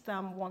makes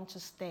them want to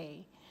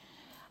stay?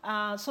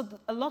 So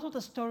a lot of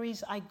the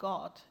stories I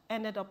got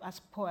ended up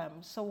as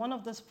poems. So one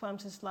of those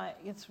poems is like,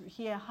 it's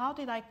here, how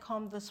did I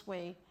come this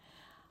way?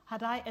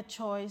 Had I a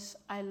choice,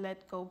 I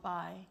let go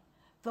by.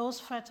 Those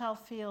fertile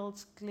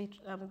fields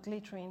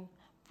glittering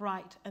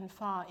bright and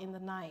far in the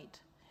night,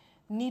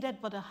 needed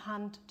but a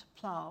hand to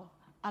plow.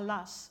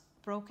 Alas,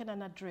 broken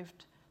and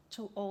adrift,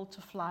 too old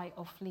to fly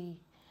or flee.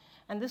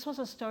 And this was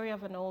a story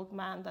of an old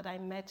man that I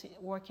met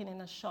working in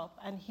a shop,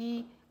 and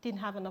he didn't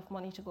have enough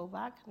money to go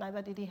back,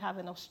 neither did he have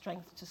enough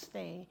strength to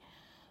stay.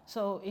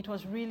 So it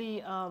was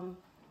really,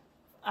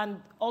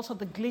 and also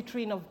the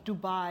glittering of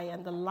Dubai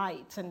and the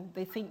lights, and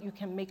they think you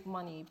can make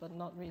money, but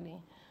not really.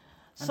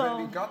 And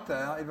when we got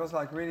there, it was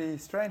like really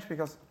strange,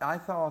 because I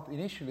thought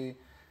initially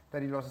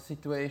that it was a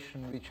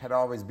situation which had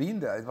always been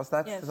there. It was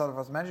that sort of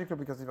was magical,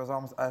 because it was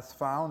almost as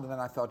found, and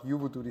then I thought you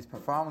would do this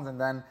performance, and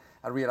then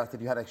I realized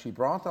that you had actually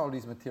brought all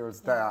these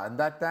materials there, and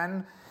that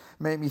then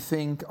made me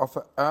think of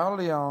an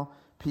earlier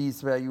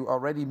piece where you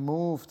already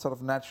moved sort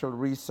of natural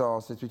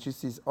resources, which is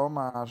this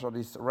homage or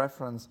this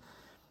reference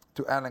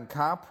to Alan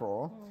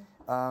Capro.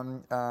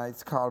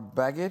 It's called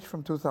Baggage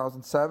from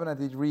 2007,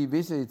 and it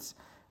revisits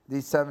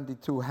the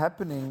 72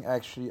 happening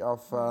actually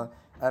of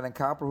Alan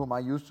Capro, whom I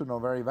used to know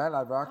very well.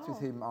 I worked with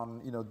him on,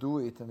 Do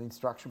It and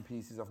instruction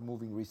pieces of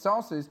moving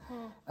resources.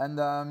 And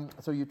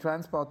so you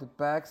transported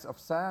bags of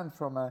sand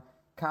from a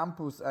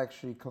campus,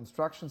 actually,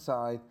 construction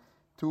site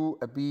to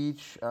a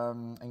beach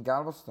in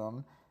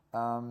Galveston.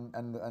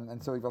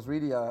 And so it was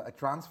really a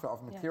transfer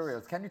of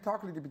materials. Can you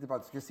talk a little bit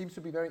about this? It seems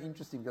to be very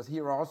interesting, because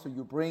here also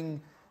you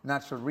bring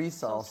natural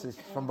resources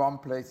from one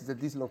place. It's a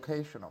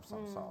dislocation of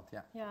some sort.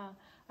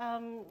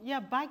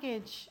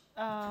 Baggage.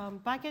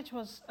 Baggage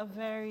was a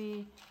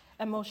very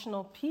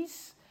emotional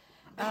piece.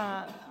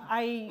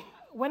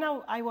 When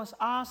I was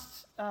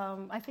asked,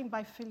 I think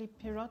by Philippe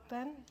Pirot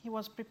then, he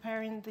was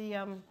preparing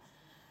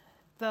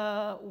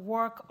the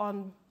work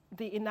on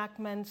the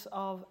enactments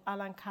of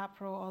Alan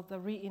Capro, or the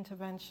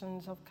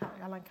reinterventions of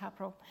Alan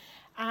Capro.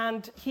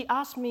 And he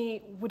asked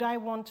me, would I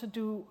want to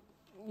do,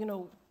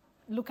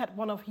 look at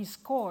one of his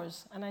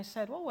scores? And I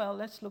said, well,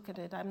 let's look at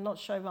it. I'm not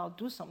sure if I'll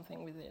do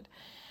something with it.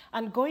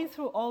 And going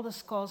through all the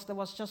scores, there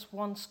was just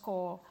one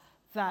score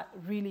that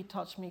really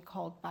touched me,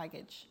 called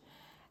Baggage.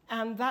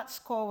 And that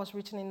score was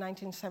written in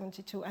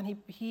 1972, and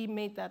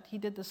he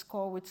did the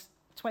score with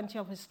 20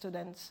 of his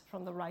students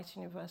from the Rice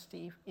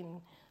University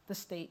in the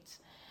States.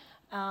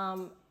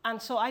 And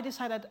so I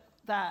decided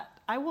that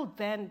I will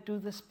then do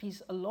this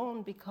piece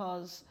alone,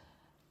 because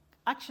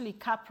actually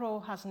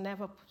Capro has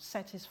never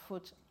set his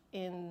foot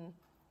in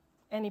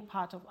any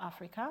part of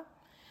Africa.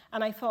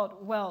 And I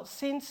thought, well,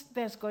 since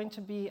there's going to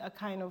be a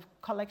kind of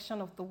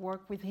collection of the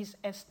work with his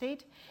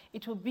estate,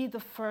 it will be the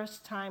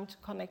first time to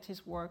connect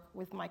his work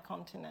with my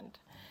continent.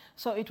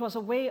 So it was a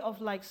way of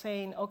like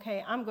saying,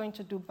 okay, I'm going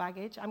to do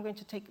Baggage. I'm going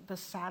to take the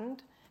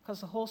sand,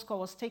 because the whole score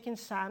was taking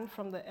sand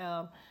from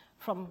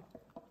from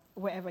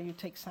wherever you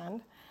take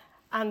sand,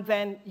 and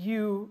then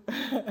you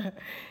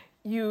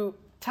you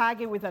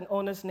tag it with an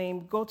owner's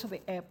name, go to the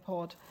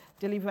airport,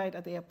 deliver it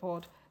at the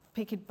airport,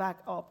 pick it back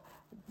up,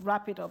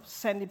 wrap it up,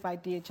 send it by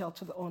DHL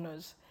to the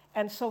owners.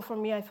 And so for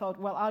me, I thought,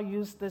 well, I'll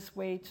use this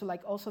way to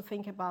like also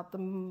think about the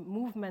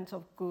movement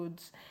of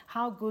goods,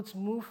 how goods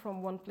move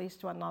from one place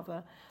to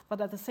another, but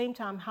at the same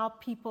time, how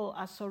people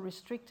are so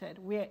restricted.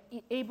 We're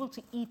able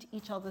to eat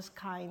each other's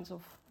kinds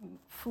of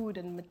food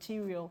and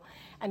material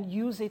and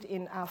use it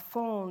in our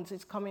phones.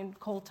 It's coming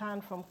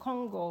coltan from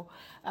Congo,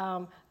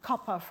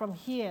 copper from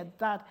here,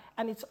 that,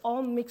 and it's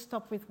all mixed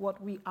up with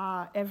what we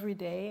are every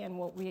day and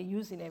what we are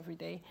using every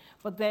day.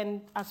 But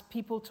then as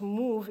people to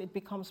move, it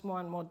becomes more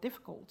and more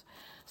difficult.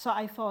 So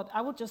I thought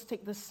I would just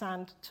take the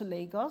sand to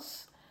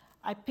Lagos.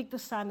 I picked the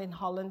sand in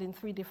Holland in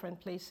 3 different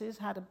places,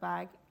 had a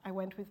bag. I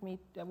went with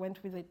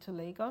it to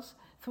Lagos.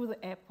 Through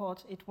the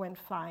airport, it went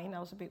fine. I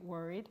was a bit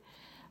worried.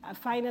 I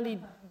finally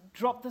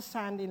dropped the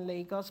sand in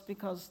Lagos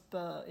because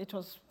it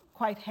was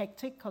quite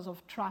hectic because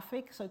of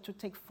traffic, so it would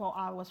take 4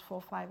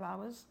 or 5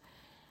 hours.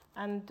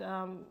 And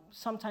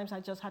sometimes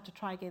I just had to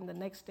try again the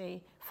next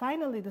day.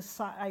 Finally,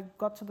 I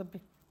got to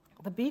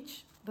the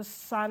beach, the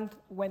sand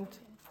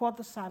poured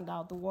the sand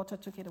out, the water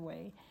took it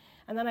away,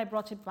 and then I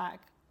brought it back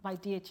by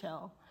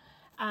DHL.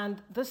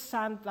 And this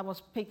sand that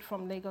was picked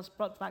from Lagos,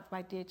 brought back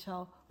by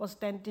DHL, was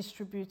then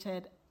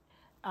distributed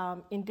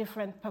in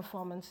different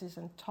performances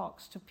and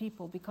talks to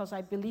people, because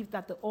I believe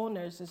that the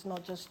owners is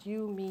not just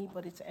you, me,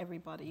 but it's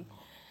everybody.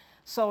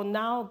 So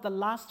now the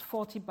last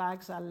 40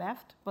 bags are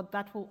left, but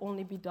that will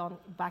only be done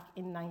back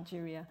in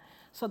Nigeria.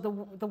 So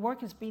the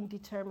work is being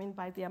determined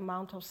by the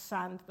amount of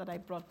sand that I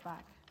brought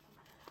back.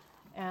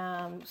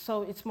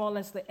 So it's more or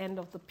less the end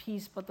of the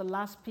piece, but the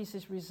last piece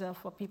is reserved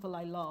for people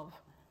I love.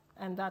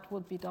 And that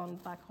would be done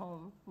back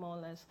home, more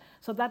or less.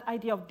 So that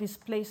idea of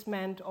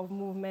displacement, of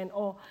movement,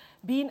 or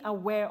being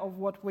aware of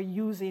what we're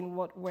using,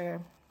 what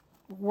we're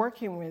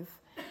working with,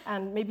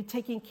 and maybe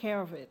taking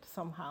care of it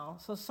somehow.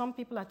 So some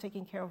people are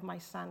taking care of my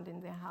sand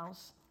in their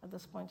house at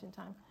this point in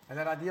time. And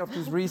that idea of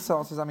these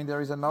resources, I mean,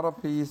 there is another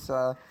piece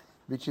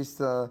which is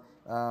the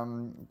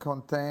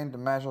contained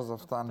measures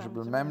of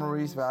tangible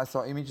memories, where I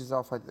saw images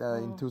of it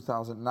in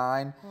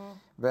 2009,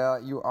 where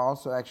you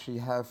also actually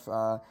have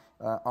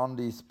on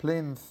these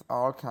plinth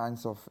all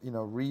kinds of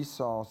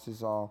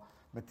resources or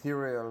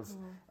materials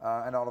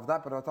and all of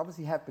that. But what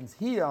obviously happens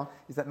here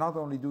is that not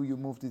only do you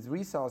move these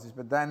resources,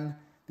 but then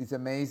this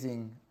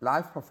amazing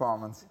live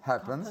performance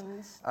happens.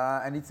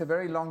 And it's a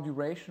very long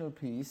durational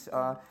piece.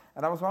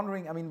 And I was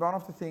wondering, I mean, one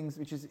of the things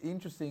which is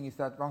interesting is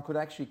that one could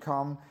actually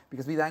come,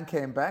 because we then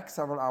came back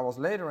several hours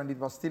later and it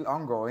was still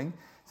ongoing.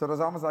 So there's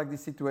almost like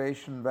this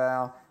situation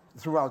where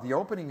throughout the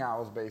opening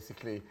hours,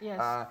 basically,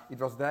 it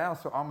was there.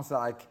 So almost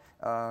like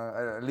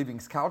a living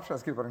sculpture,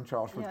 as Gilbert and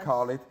George would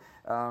call it.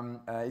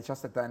 It's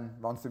just that then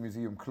once the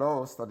museum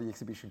closed or the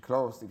exhibition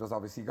closed, it was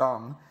obviously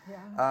gone.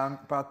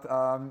 But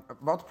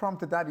what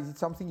prompted that? Is it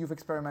something you've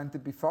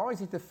experimented before?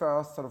 Is it the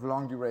first sort of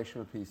long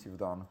durational piece you've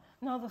done?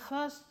 No, the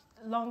first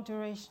long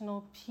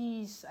durational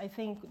piece I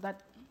think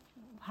that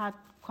had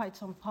quite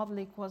some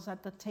public was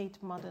at the Tate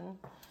Modern,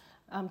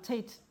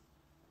 Tate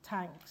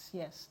Tanks,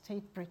 yes,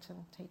 Tate Britain,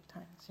 Tate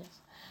Tanks, yes.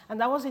 And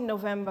that was in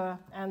November,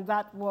 and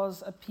that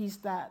was a piece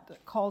that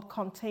called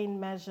Contained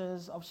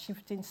Measures of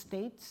Shifting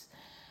States,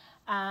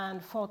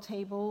 and 4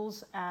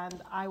 tables,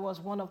 and I was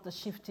one of the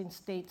shifting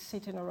states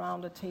sitting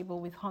around a table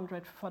with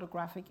 100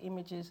 photographic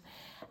images.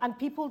 And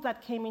people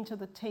that came into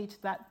the Tate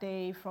that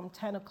day from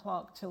 10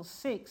 o'clock till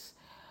 6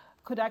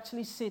 could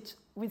actually sit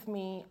with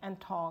me and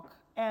talk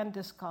and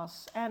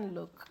discuss and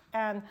look.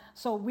 And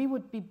so we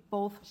would be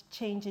both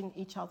changing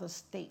each other's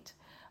state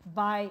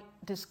by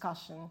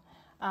discussion,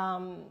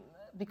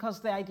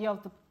 because the idea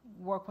of the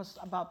work was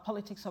about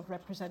politics of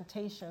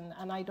representation,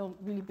 and I don't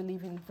really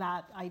believe in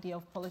that idea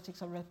of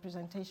politics of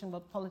representation,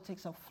 but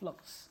politics of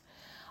flux,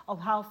 of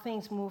how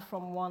things move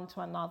from one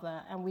to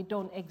another, and we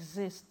don't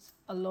exist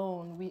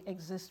alone, we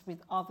exist with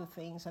other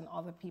things and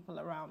other people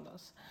around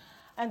us.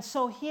 And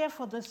so here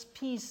for this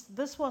piece,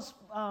 this was,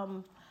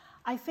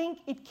 I think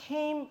it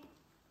came,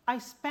 I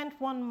spent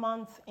 1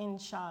 month in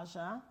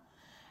Sharjah,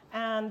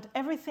 and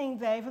everything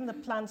there, even the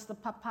plants, the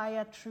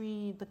papaya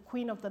tree, the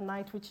queen of the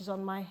night, which is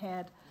on my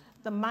head,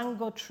 the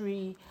mango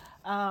tree,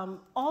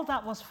 all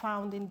that was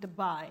found in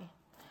Dubai.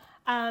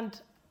 And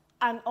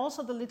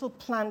also the little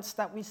plants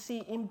that we see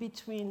in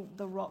between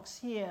the rocks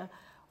here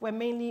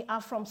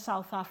are from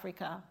South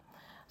Africa.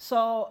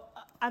 So,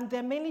 and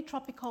they're mainly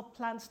tropical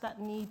plants that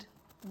need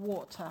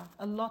water,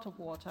 a lot of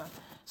water.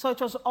 So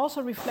it was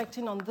also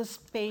reflecting on this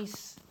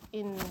space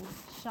in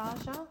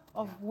Sharjah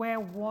of where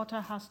water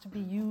has to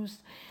be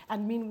used,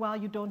 and meanwhile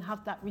you don't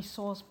have that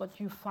resource, but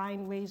you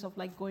find ways of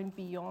like going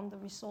beyond the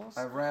resource.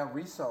 A rare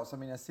resource. I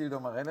mean, as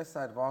Sildo Morales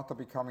said, water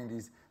becoming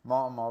this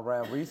more and more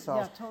rare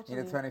resource in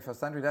the 21st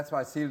century. That's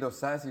why Sildo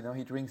says,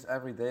 he drinks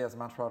every day as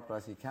much water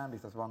as he can,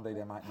 because one day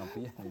there might not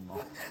be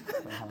anymore.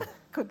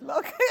 Good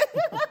luck.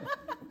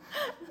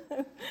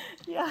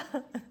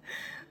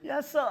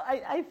 Yeah, so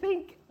I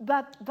think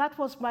that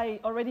was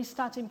my already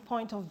starting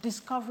point of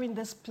discovering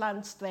these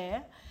plants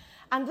there.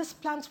 And these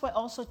plants were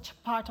also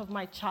part of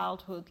my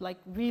childhood, like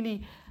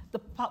really the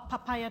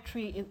papaya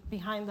tree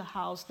behind the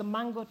house, the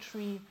mango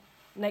tree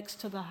next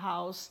to the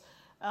house,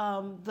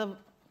 the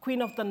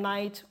queen of the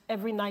night.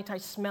 Every night I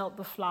smelled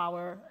the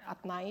flower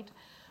at night.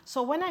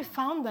 So when I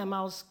found them,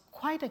 I was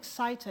quite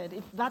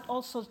excited. That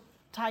also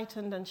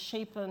tightened and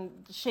shaped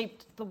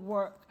the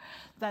work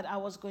that I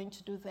was going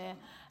to do there.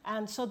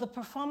 And so the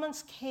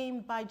performance came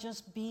by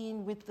just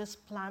being with these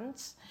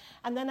plants.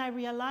 And then I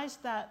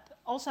realized that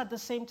also at the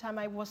same time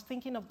I was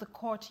thinking of the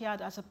courtyard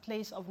as a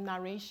place of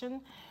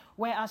narration,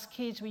 where as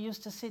kids we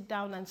used to sit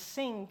down and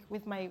sing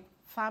with my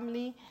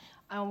family.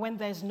 And when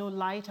there's no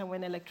light and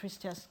when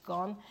electricity has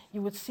gone,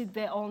 you would sit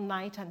there all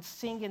night and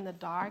sing in the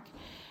dark.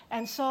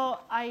 And so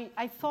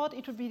I thought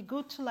it would be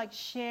good to like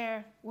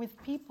share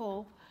with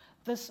people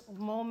this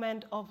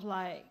moment of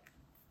like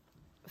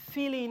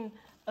feeling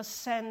a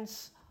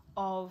sense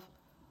of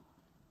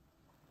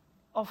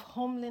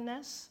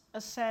homeliness, a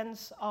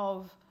sense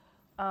of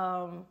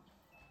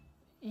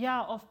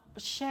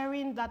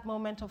sharing that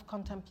moment of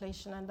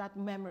contemplation and that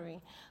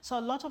memory. So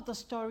a lot of the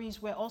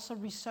stories were also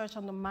research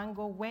on the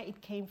mango, where it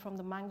came from,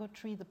 the mango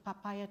tree, the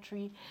papaya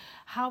tree,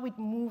 how it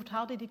moved,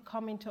 how did it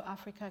come into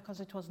Africa,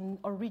 because it was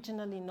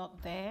originally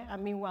not there.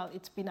 And meanwhile,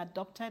 it's been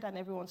adopted and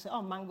everyone says,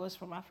 oh, mango is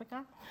from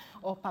Africa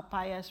or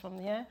papaya is from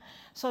here.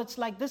 So it's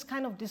like this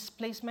kind of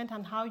displacement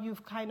and how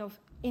you've kind of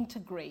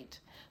integrate.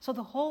 So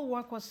the whole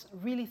work was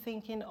really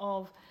thinking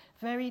of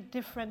very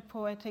different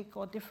poetic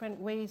or different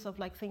ways of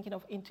like thinking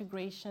of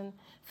integration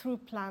through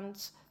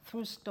plants,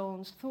 through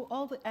stones, through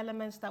all the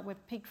elements that were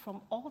picked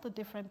from all the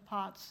different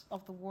parts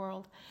of the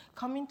world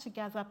coming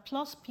together,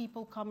 plus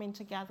people coming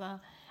together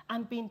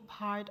and being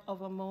part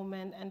of a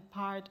moment and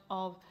part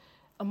of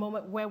a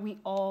moment where we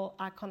all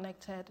are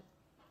connected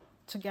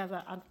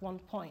together at one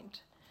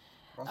point.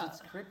 Was it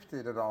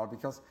scripted at all?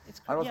 Because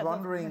It's I was yeah,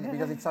 wondering,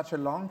 because it's such a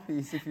long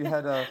piece, if you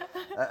had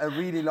a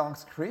really long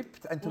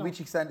script, and to No. which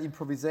extent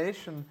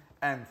improvisation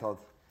entered.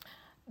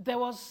 There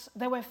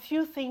were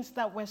few things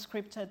that were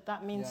scripted.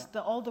 That means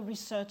Yeah. all the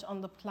research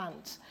on the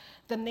plants,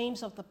 the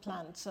names of the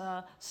plants,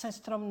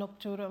 Cestrum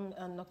nocturum,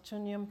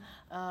 Noctunium,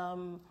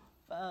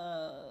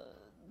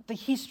 the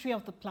history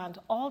of the plant,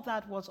 all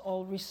that was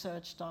all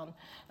researched on.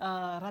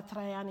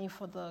 Ratrayani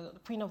for the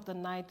Queen of the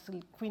Night,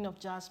 the Queen of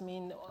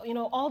Jasmine, you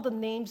know, all the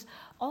names,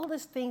 all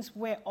these things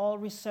were all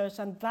researched,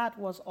 and that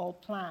was all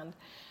planned.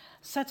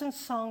 Certain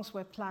songs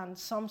were planned,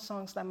 some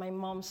songs that my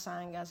mom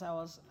sang as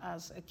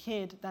a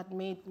kid that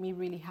made me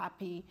really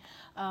happy.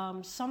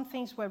 Some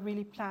things were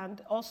really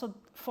planned. Also,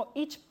 for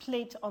each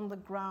plate on the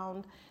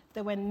ground,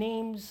 there were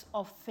names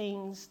of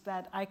things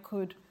that I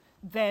could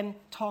then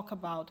talk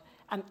about.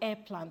 An air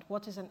plant,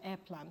 what is an air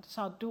plant?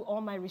 So I'll do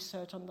all my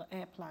research on the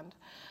air plant.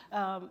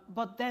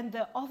 But then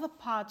the other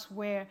parts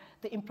where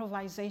the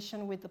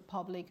improvisation with the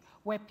public,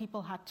 where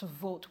people had to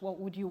vote, what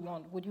would you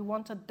want? Would you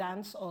want a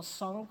dance or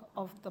song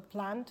of the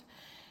plant?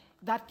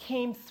 That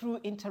came through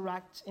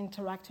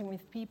interacting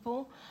with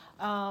people.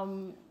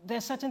 There are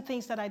certain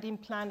things that I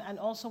didn't plan, and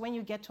also when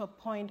you get to a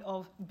point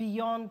of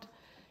beyond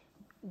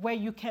where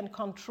you can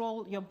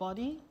control your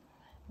body,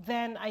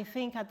 then I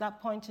think at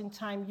that point in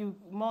time, you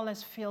more or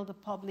less feel the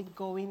public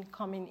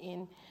coming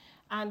in,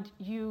 and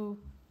you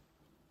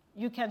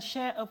can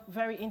share a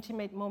very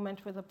intimate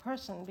moment with a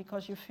person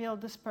because you feel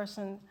this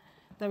person,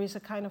 there is a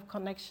kind of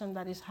connection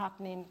that is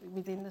happening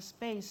within the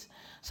space.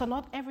 So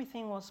not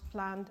everything was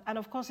planned, and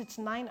of course it's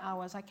 9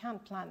 hours. I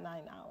can't plan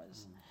 9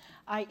 hours.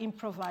 I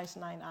improvise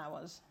 9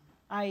 hours.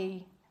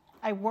 I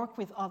work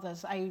with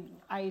others.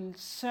 I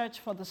search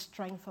for the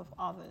strength of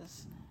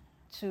others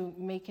to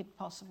make it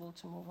possible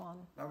to move on.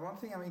 Now, one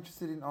thing I'm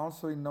interested in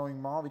also in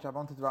knowing more, which I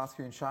wanted to ask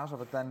you in Sharjah,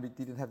 but then we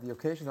didn't have the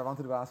occasion, so I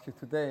wanted to ask you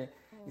today,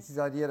 is this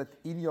idea that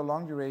in your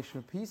long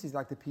duration pieces,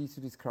 like the piece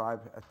you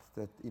describe at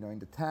the, in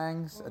the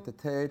tanks, at the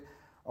Tate,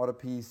 or the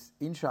piece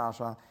in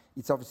Sharjah,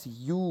 it's obviously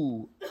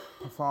you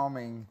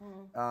performing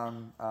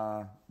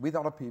with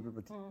other people,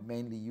 but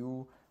mainly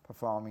you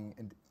performing,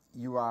 and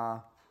you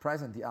are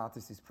present, the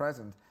artist is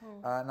present.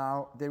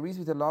 Now, there is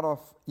with a lot of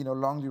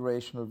long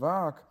durational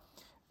work,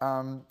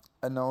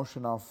 a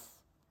notion of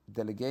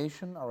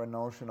delegation or a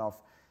notion of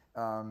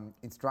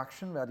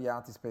instruction where the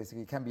artist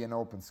basically can be an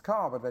open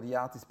scar, but where the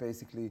artist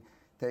basically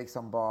takes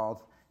on board,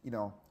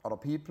 other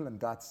people, and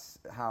that's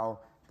how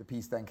the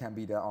piece then can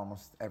be there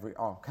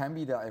can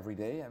be there every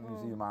day at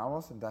museum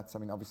hours, and that's,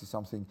 obviously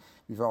something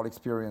we've all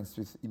experienced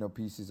with,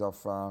 pieces of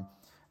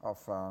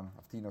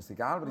Tino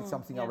Segal, but it's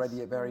something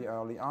already very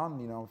early on,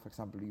 for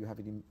example, you have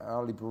it in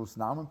early Bruce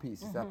Nauman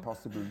pieces, that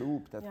possible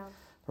loop that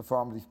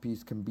performative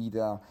piece can be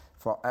there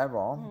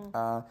forever.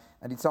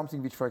 And it's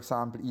something which, for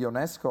example,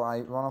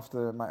 Ionesco, one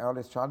of my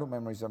earliest childhood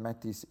memories, I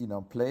met this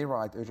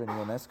playwright, Eugène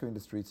Ionesco, in the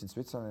streets in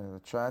Switzerland in a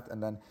chat,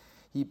 and then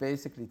he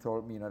basically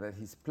told me that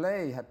his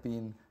play had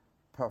been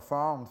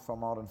performed for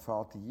more than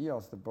 40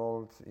 years, the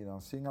bold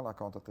singer, La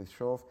Cantatrice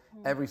Chauve,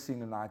 every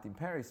single night in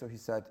Paris. So he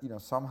said,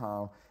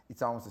 somehow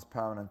it's almost as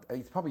permanent.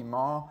 It's probably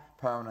more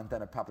permanent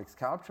than a public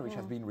sculpture, which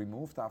has been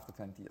removed after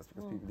 20 years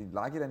because people didn't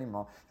like it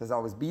anymore. It has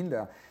always been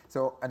there.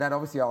 So, and that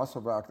obviously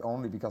also worked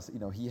only because,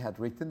 he had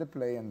written the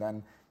play, and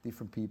then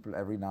different people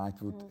every night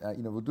would,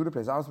 would do the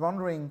plays. I was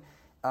wondering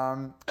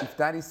if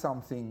that is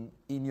something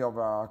in your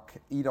work,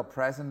 either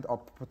present or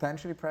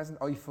potentially present,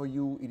 or if for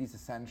you it is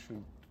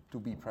essential to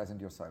be present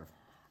yourself.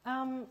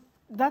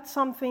 That's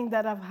something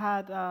that I've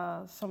had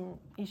some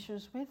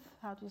issues with.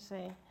 How do you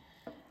say?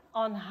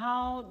 On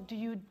how do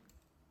you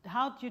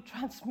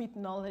transmit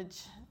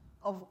knowledge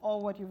of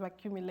all what you've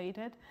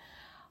accumulated,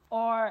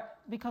 or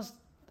because,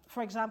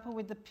 for example,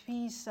 with the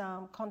piece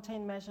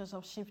Contained Measures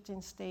of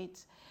Shifting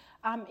States,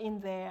 I'm in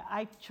there.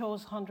 I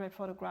chose 100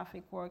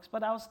 photographic works,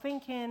 but I was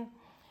thinking,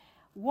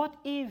 what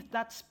if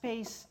that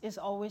space is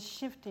always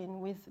shifting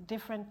with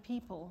different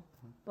people,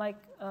 like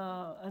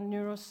a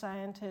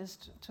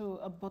neuroscientist to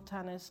a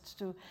botanist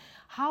to,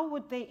 how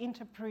would they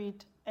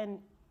interpret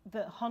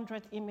the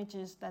 100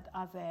 images that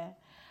are there?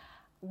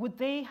 Would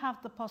they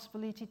have the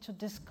possibility to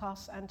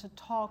discuss and to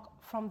talk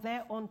from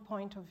their own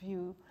point of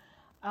view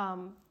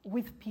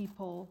with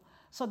people?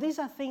 So these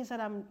are things that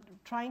I'm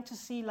trying to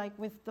see, like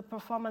with the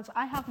performance.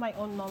 I have my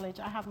own knowledge,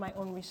 I have my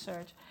own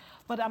research,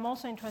 but I'm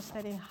also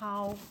interested in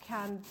how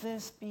can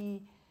this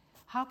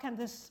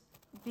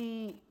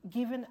be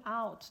given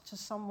out to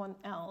someone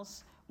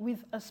else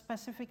with a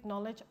specific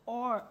knowledge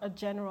or a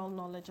general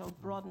knowledge or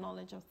broad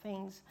knowledge of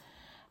things.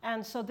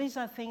 And so these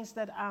are things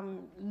that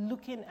I'm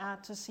looking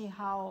at to see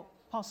how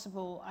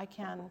possible I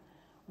can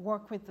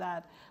work with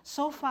that.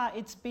 So far,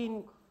 it's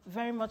been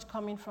very much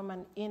coming from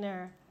an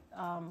inner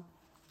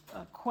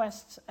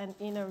quest and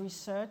inner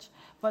research,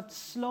 but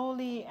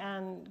slowly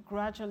and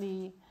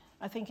gradually,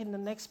 I think in the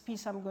next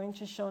piece I'm going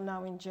to show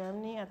now in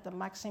Germany at the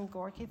Maxim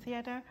Gorky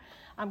Theater,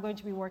 I'm going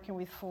to be working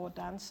with 4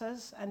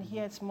 dancers, and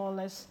here it's more or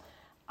less,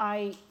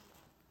 I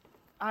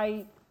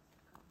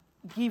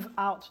give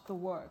out the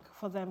work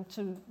for them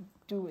to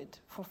do it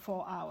for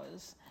 4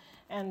 hours.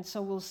 And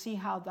so we'll see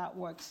how that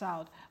works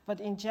out. But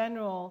in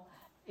general,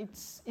 it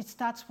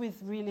starts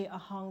with really a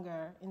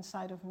hunger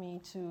inside of me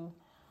to,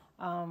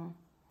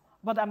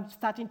 but I'm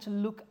starting to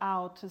look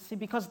out to see,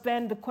 because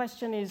then the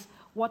question is,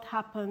 what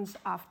happens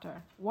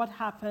after? What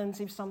happens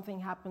if something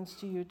happens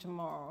to you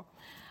tomorrow?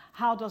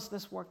 How does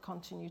this work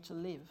continue to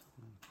live?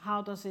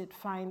 How does it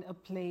find a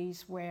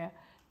place where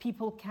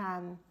people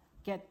can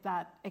get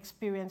that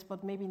experience,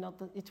 but maybe not,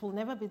 it will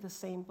never be the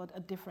same, but a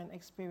different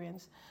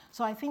experience.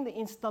 So I think the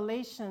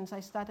installations, I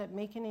started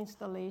making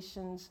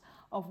installations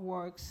of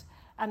works,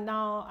 and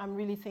now I'm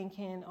really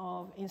thinking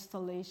of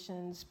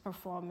installations,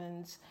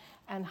 performance,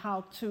 and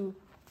how to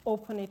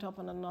open it up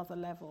on another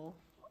level.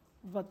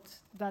 But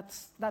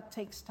that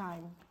takes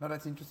time. No,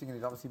 that's interesting, and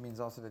it obviously means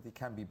also that it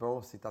can be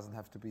both. It doesn't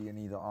have to be an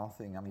either-or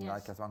thing. I mean, Yes.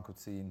 like as one could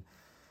see in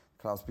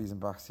Klaus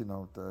Biesenbach's,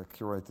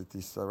 curated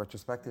this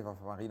retrospective of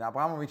Marina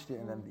Abramovic,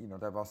 and then,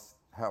 there was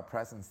her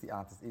presence, the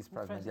artist is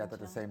present, and yet at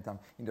the same time,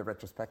 in the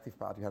retrospective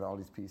part, you had all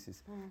these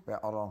pieces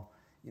where other,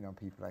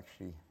 people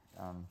actually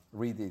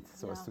read it,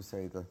 so as to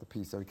say, the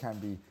piece. So it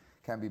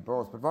can be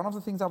both. But one of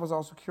the things I was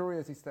also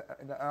curious is that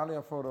in the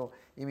earlier photo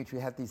image, we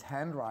had this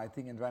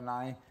handwriting, and when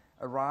I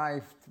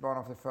arrived, one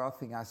of the first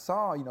things I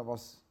saw,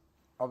 was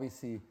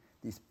obviously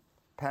this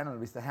panel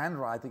with the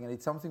handwriting, and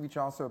it's something which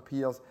also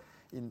appears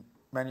in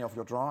many of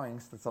your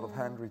drawings, that sort of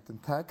handwritten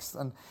text.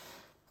 And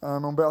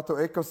Umberto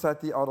Eco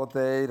said the other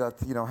day that,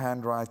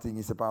 handwriting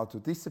is about to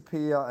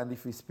disappear. And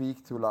if we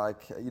speak to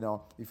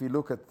if we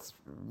look at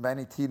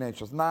many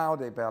teenagers now,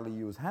 they barely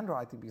use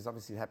handwriting because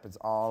obviously it happens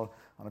all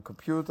on a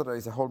computer. There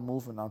is a whole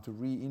movement now to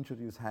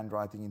reintroduce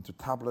handwriting into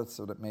tablets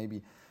so that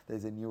maybe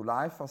there's a new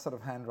life for sort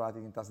of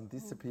handwriting. It doesn't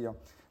disappear.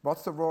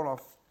 What's the role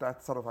of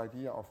that sort of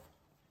idea of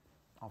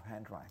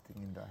handwriting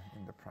in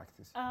the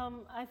practice?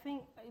 I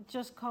think it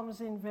just comes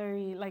in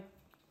very,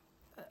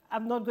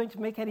 I'm not going to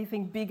make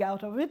anything big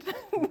out of it,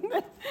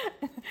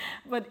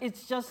 but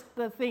it's just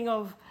the thing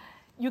of,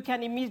 you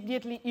can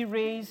immediately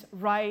erase,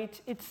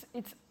 write. It's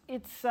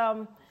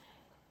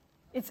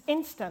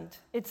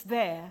instant. It's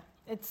there.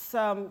 It's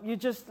you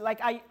just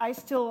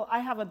I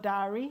have a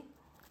diary.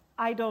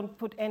 I don't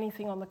put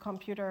anything on the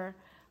computer.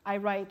 I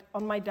write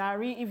on my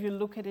diary. If you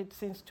look at it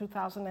since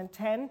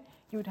 2010,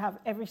 you would have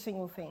every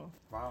single thing.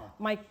 Wow.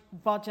 My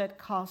budget,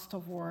 cost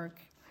of work,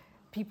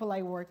 people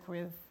I work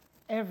with,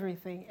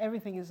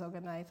 everything is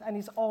organized, and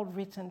it's all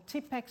written,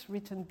 Tipex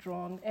written,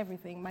 drawn,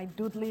 everything. My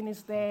doodling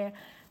is there,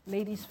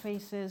 ladies'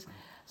 faces.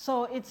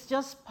 So it's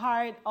just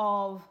part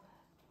of,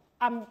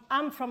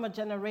 I'm from a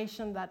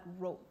generation that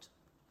wrote.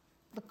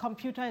 The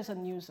computer is a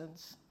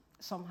nuisance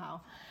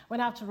somehow.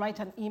 When I have to write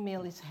an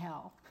email, it's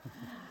hell.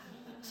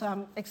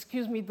 So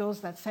excuse me those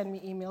that send me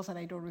emails and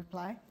I don't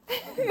reply.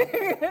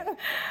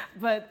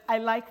 But I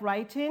like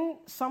writing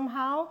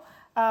somehow.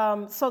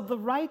 So the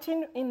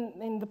writing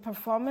in the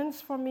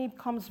performance for me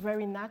comes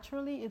very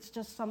naturally. It's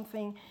just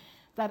something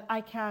that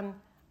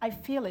I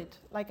feel it.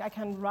 I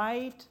can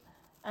write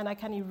and I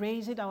can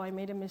erase it, or I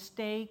made a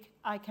mistake.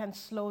 I can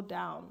slow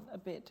down a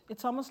bit.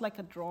 It's almost like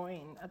a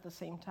drawing at the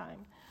same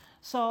time.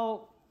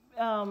 So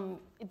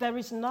there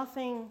is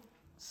nothing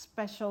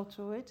special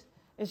to it.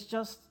 It's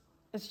just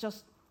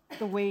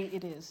the way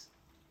it is.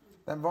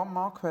 Then one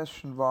more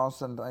question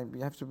was, and we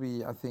have to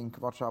be, I think,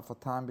 watch out for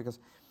time, because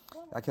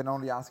I can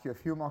only ask you a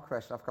few more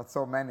questions. I've got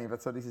so many,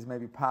 but so this is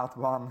maybe part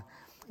one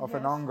of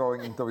an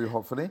ongoing interview,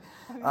 hopefully.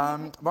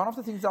 One of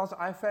the things also,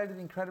 I felt it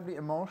incredibly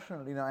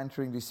emotional,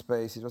 entering this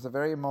space. It was a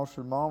very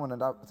emotional moment,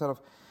 and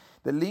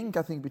the link,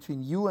 I think,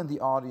 between you and the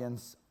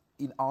audience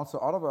in also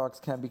other works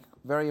can be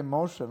very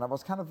emotional. I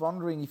was kind of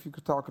wondering if you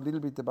could talk a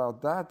little bit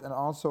about that, and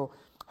also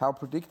how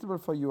predictable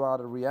for you are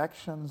the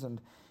reactions,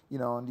 and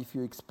and if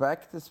you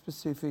expect a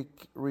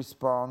specific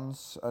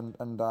response,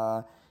 and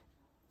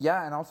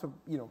also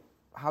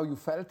how you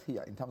felt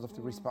here in terms of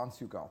the response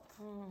you got.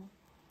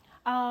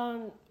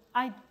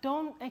 I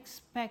don't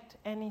expect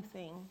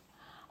anything.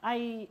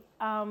 I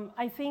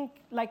think,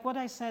 like what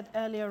I said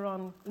earlier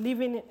on,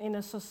 living in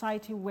a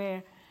society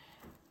where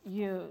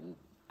you,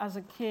 as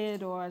a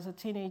kid or as a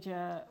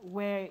teenager,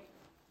 where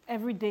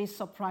every day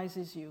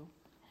surprises you.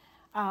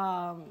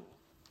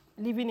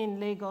 Living in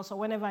Lagos, or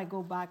whenever I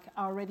go back,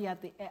 already at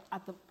the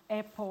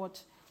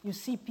airport, you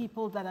see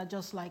people that are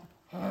just like,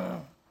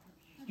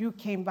 you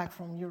came back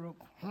from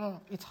Europe.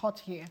 It's hot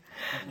here.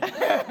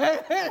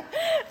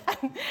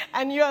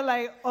 and you're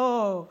like,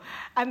 oh.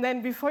 And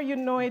then before you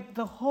know it,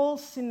 the whole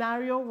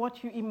scenario,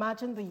 what you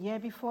imagined the year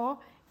before,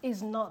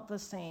 is not the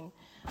same.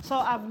 So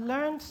I've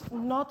learned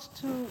not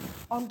to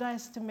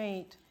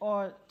underestimate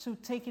or to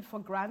take it for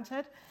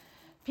granted.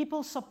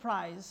 People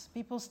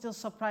still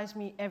surprise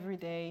me every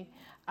day.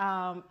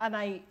 And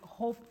I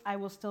hope I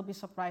will still be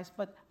surprised,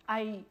 but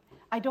I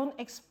don't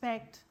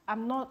expect,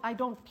 I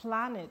don't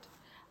plan it.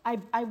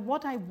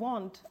 What I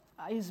want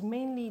is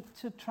mainly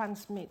to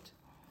transmit.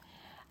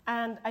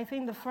 And I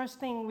think the first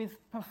thing with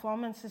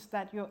performance is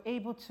that you're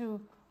able to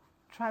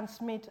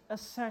transmit a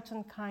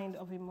certain kind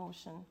of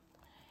emotion.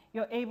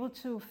 You're able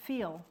to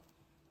feel.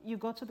 You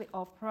go to the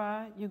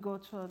opera, you go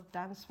to a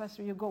dance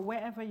festival, you go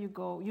wherever you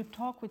go, you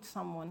talk with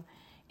someone.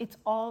 It's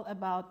all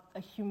about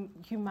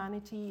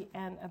humanity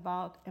and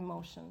about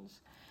emotions.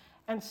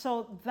 And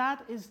so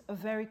that is a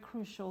very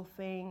crucial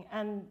thing.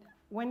 And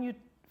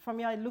for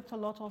me, I looked a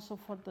lot also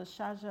for the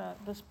Sharjah,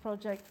 this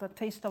project, The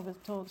Taste of a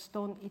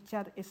Stone,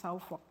 Itiad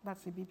Esaufo,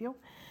 that's the video.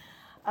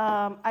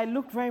 I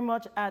looked very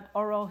much at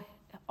oral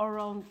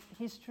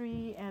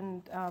history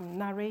and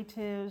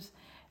narratives,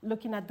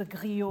 looking at the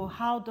griot.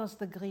 How does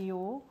the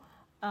griot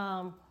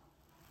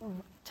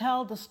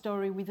tell the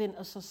story within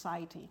a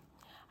society?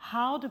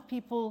 How do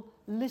people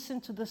listen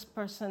to this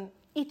person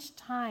each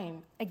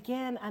time,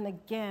 again and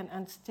again,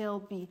 and still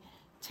be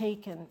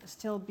taken,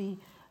 still be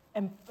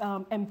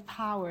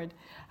empowered?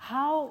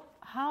 How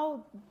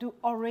do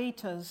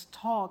orators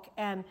talk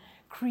and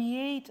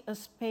create a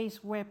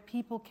space where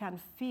people can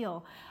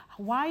feel?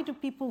 Why do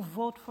people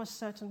vote for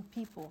certain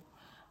people?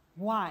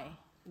 Why?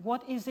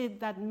 What is it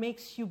that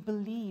makes you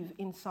believe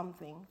in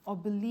something or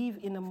believe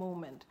in a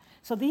moment?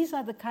 So these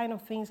are the kind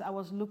of things I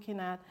was looking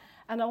at.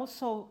 And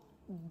also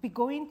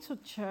going to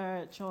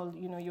church, or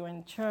you're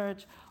in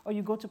church, or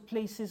you go to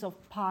places of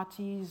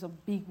parties,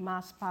 of big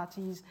mass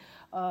parties,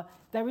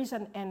 there is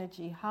an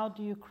energy. How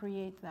do you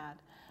create that?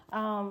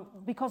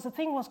 Because the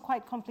thing was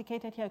quite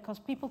complicated here, because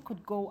people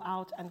could go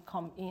out and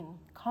come in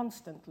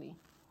constantly.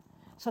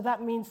 So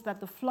that means that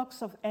the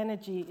flux of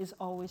energy is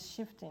always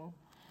shifting.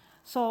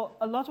 So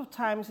a lot of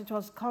times it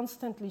was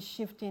constantly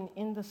shifting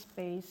in the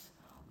space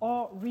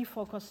or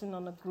refocusing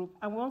on a group.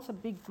 And once a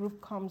big group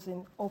comes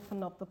in,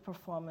 open up the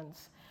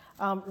performance,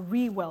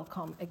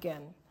 re-welcome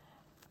again,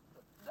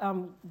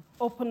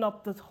 open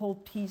up the whole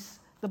piece,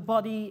 the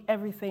body,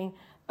 everything,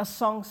 a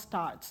song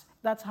starts.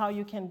 That's how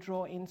you can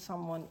draw in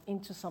someone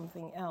into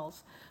something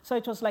else. So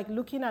it was like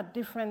looking at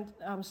different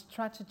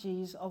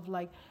strategies of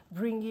like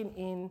bringing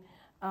in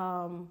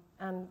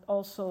and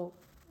also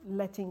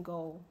letting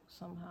go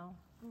somehow.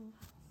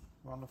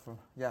 Wonderful.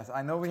 Yes,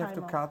 I know we have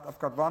to cut. I've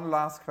got one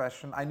last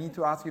question. I need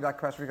to ask you that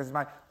question because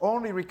my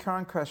only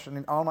recurrent question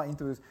in all my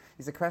interviews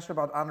is a question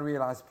about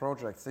unrealized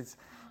projects. It's,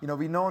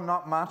 we know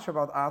not much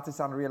about artists'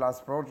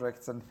 unrealized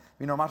projects, and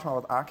we know much more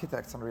about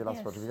architects'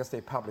 unrealized projects because they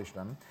publish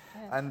them.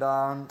 Yes. And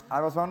I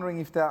was wondering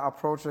if there are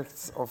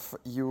projects of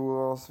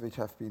yours which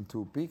have been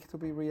too big to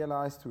be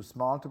realized, too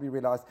small to be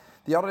realized.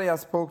 The other day I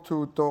spoke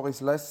to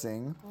Doris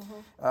Lessing,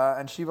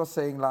 and she was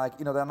saying, like,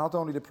 they're not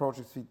only the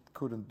projects we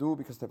couldn't do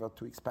because they were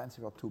too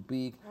expensive or too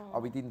big,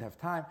 or we didn't have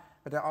time,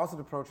 but there are also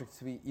the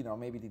projects we,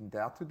 maybe didn't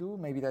dare to do.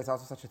 Maybe there's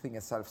also such a thing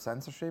as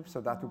self-censorship, so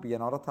that would be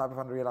another type of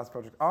unrealized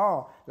project.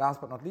 Or, last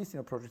but not least,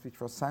 projects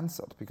which were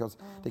censored because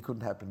they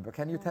couldn't happen. But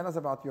can you tell us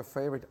about your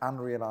favorite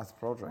unrealized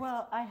project?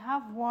 Well, I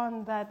have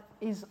one that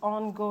is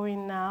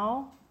ongoing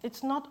now.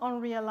 It's not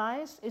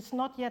unrealized, it's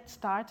not yet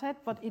started,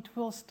 but it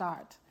will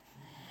start.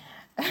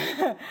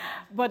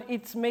 But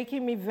it's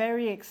making me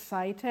very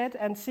excited,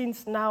 and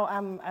since now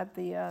I'm at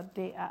the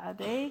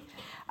day,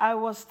 I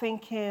was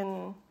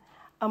thinking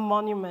a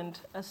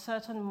monument, a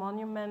certain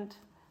monument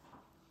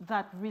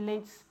that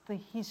relates the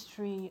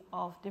history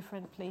of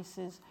different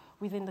places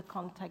within the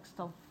context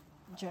of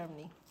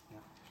Germany. Yeah.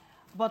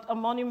 But a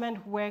monument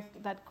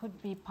that could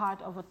be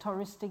part of a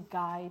touristic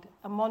guide,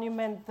 a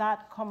monument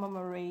that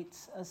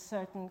commemorates a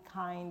certain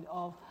kind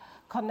of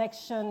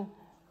connection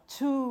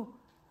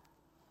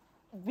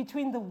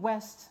between the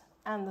West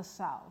and the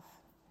South.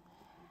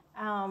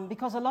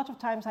 Because a lot of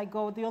times I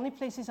go, the only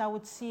places I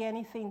would see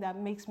anything that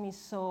makes me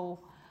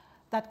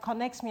that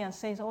connects me and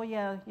says, oh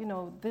yeah,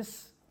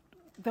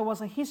 there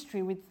was a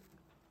history with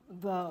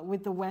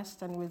the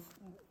West and with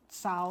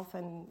South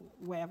and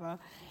wherever,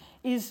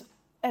 is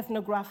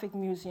ethnographic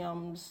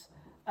museums.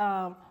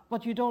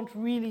 But you don't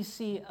really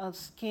see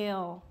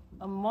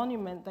a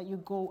monument that you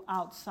go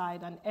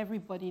outside and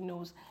everybody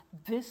knows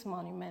this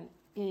monument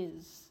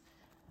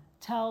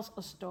tells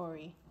a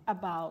story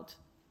about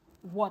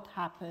what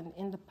happened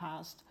in the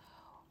past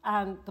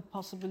and the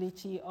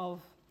possibility of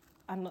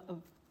a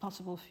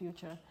possible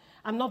future.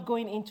 I'm not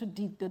going into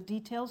the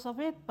details of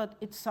it, but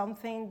it's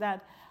something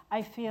that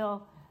I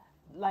feel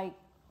like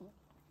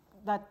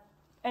that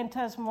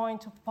enters more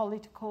into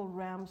political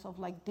realms of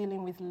like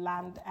dealing with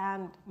land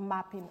and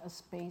mapping a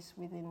space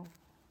within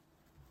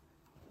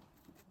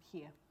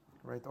here.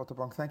 Great, Otto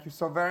Bonk. Thank you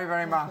so very,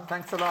 very much.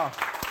 Thanks a lot.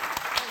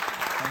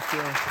 Thank you.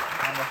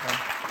 Wonderful.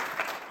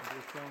 Thank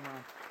you so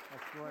much.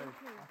 That's great.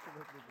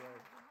 Absolutely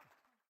great.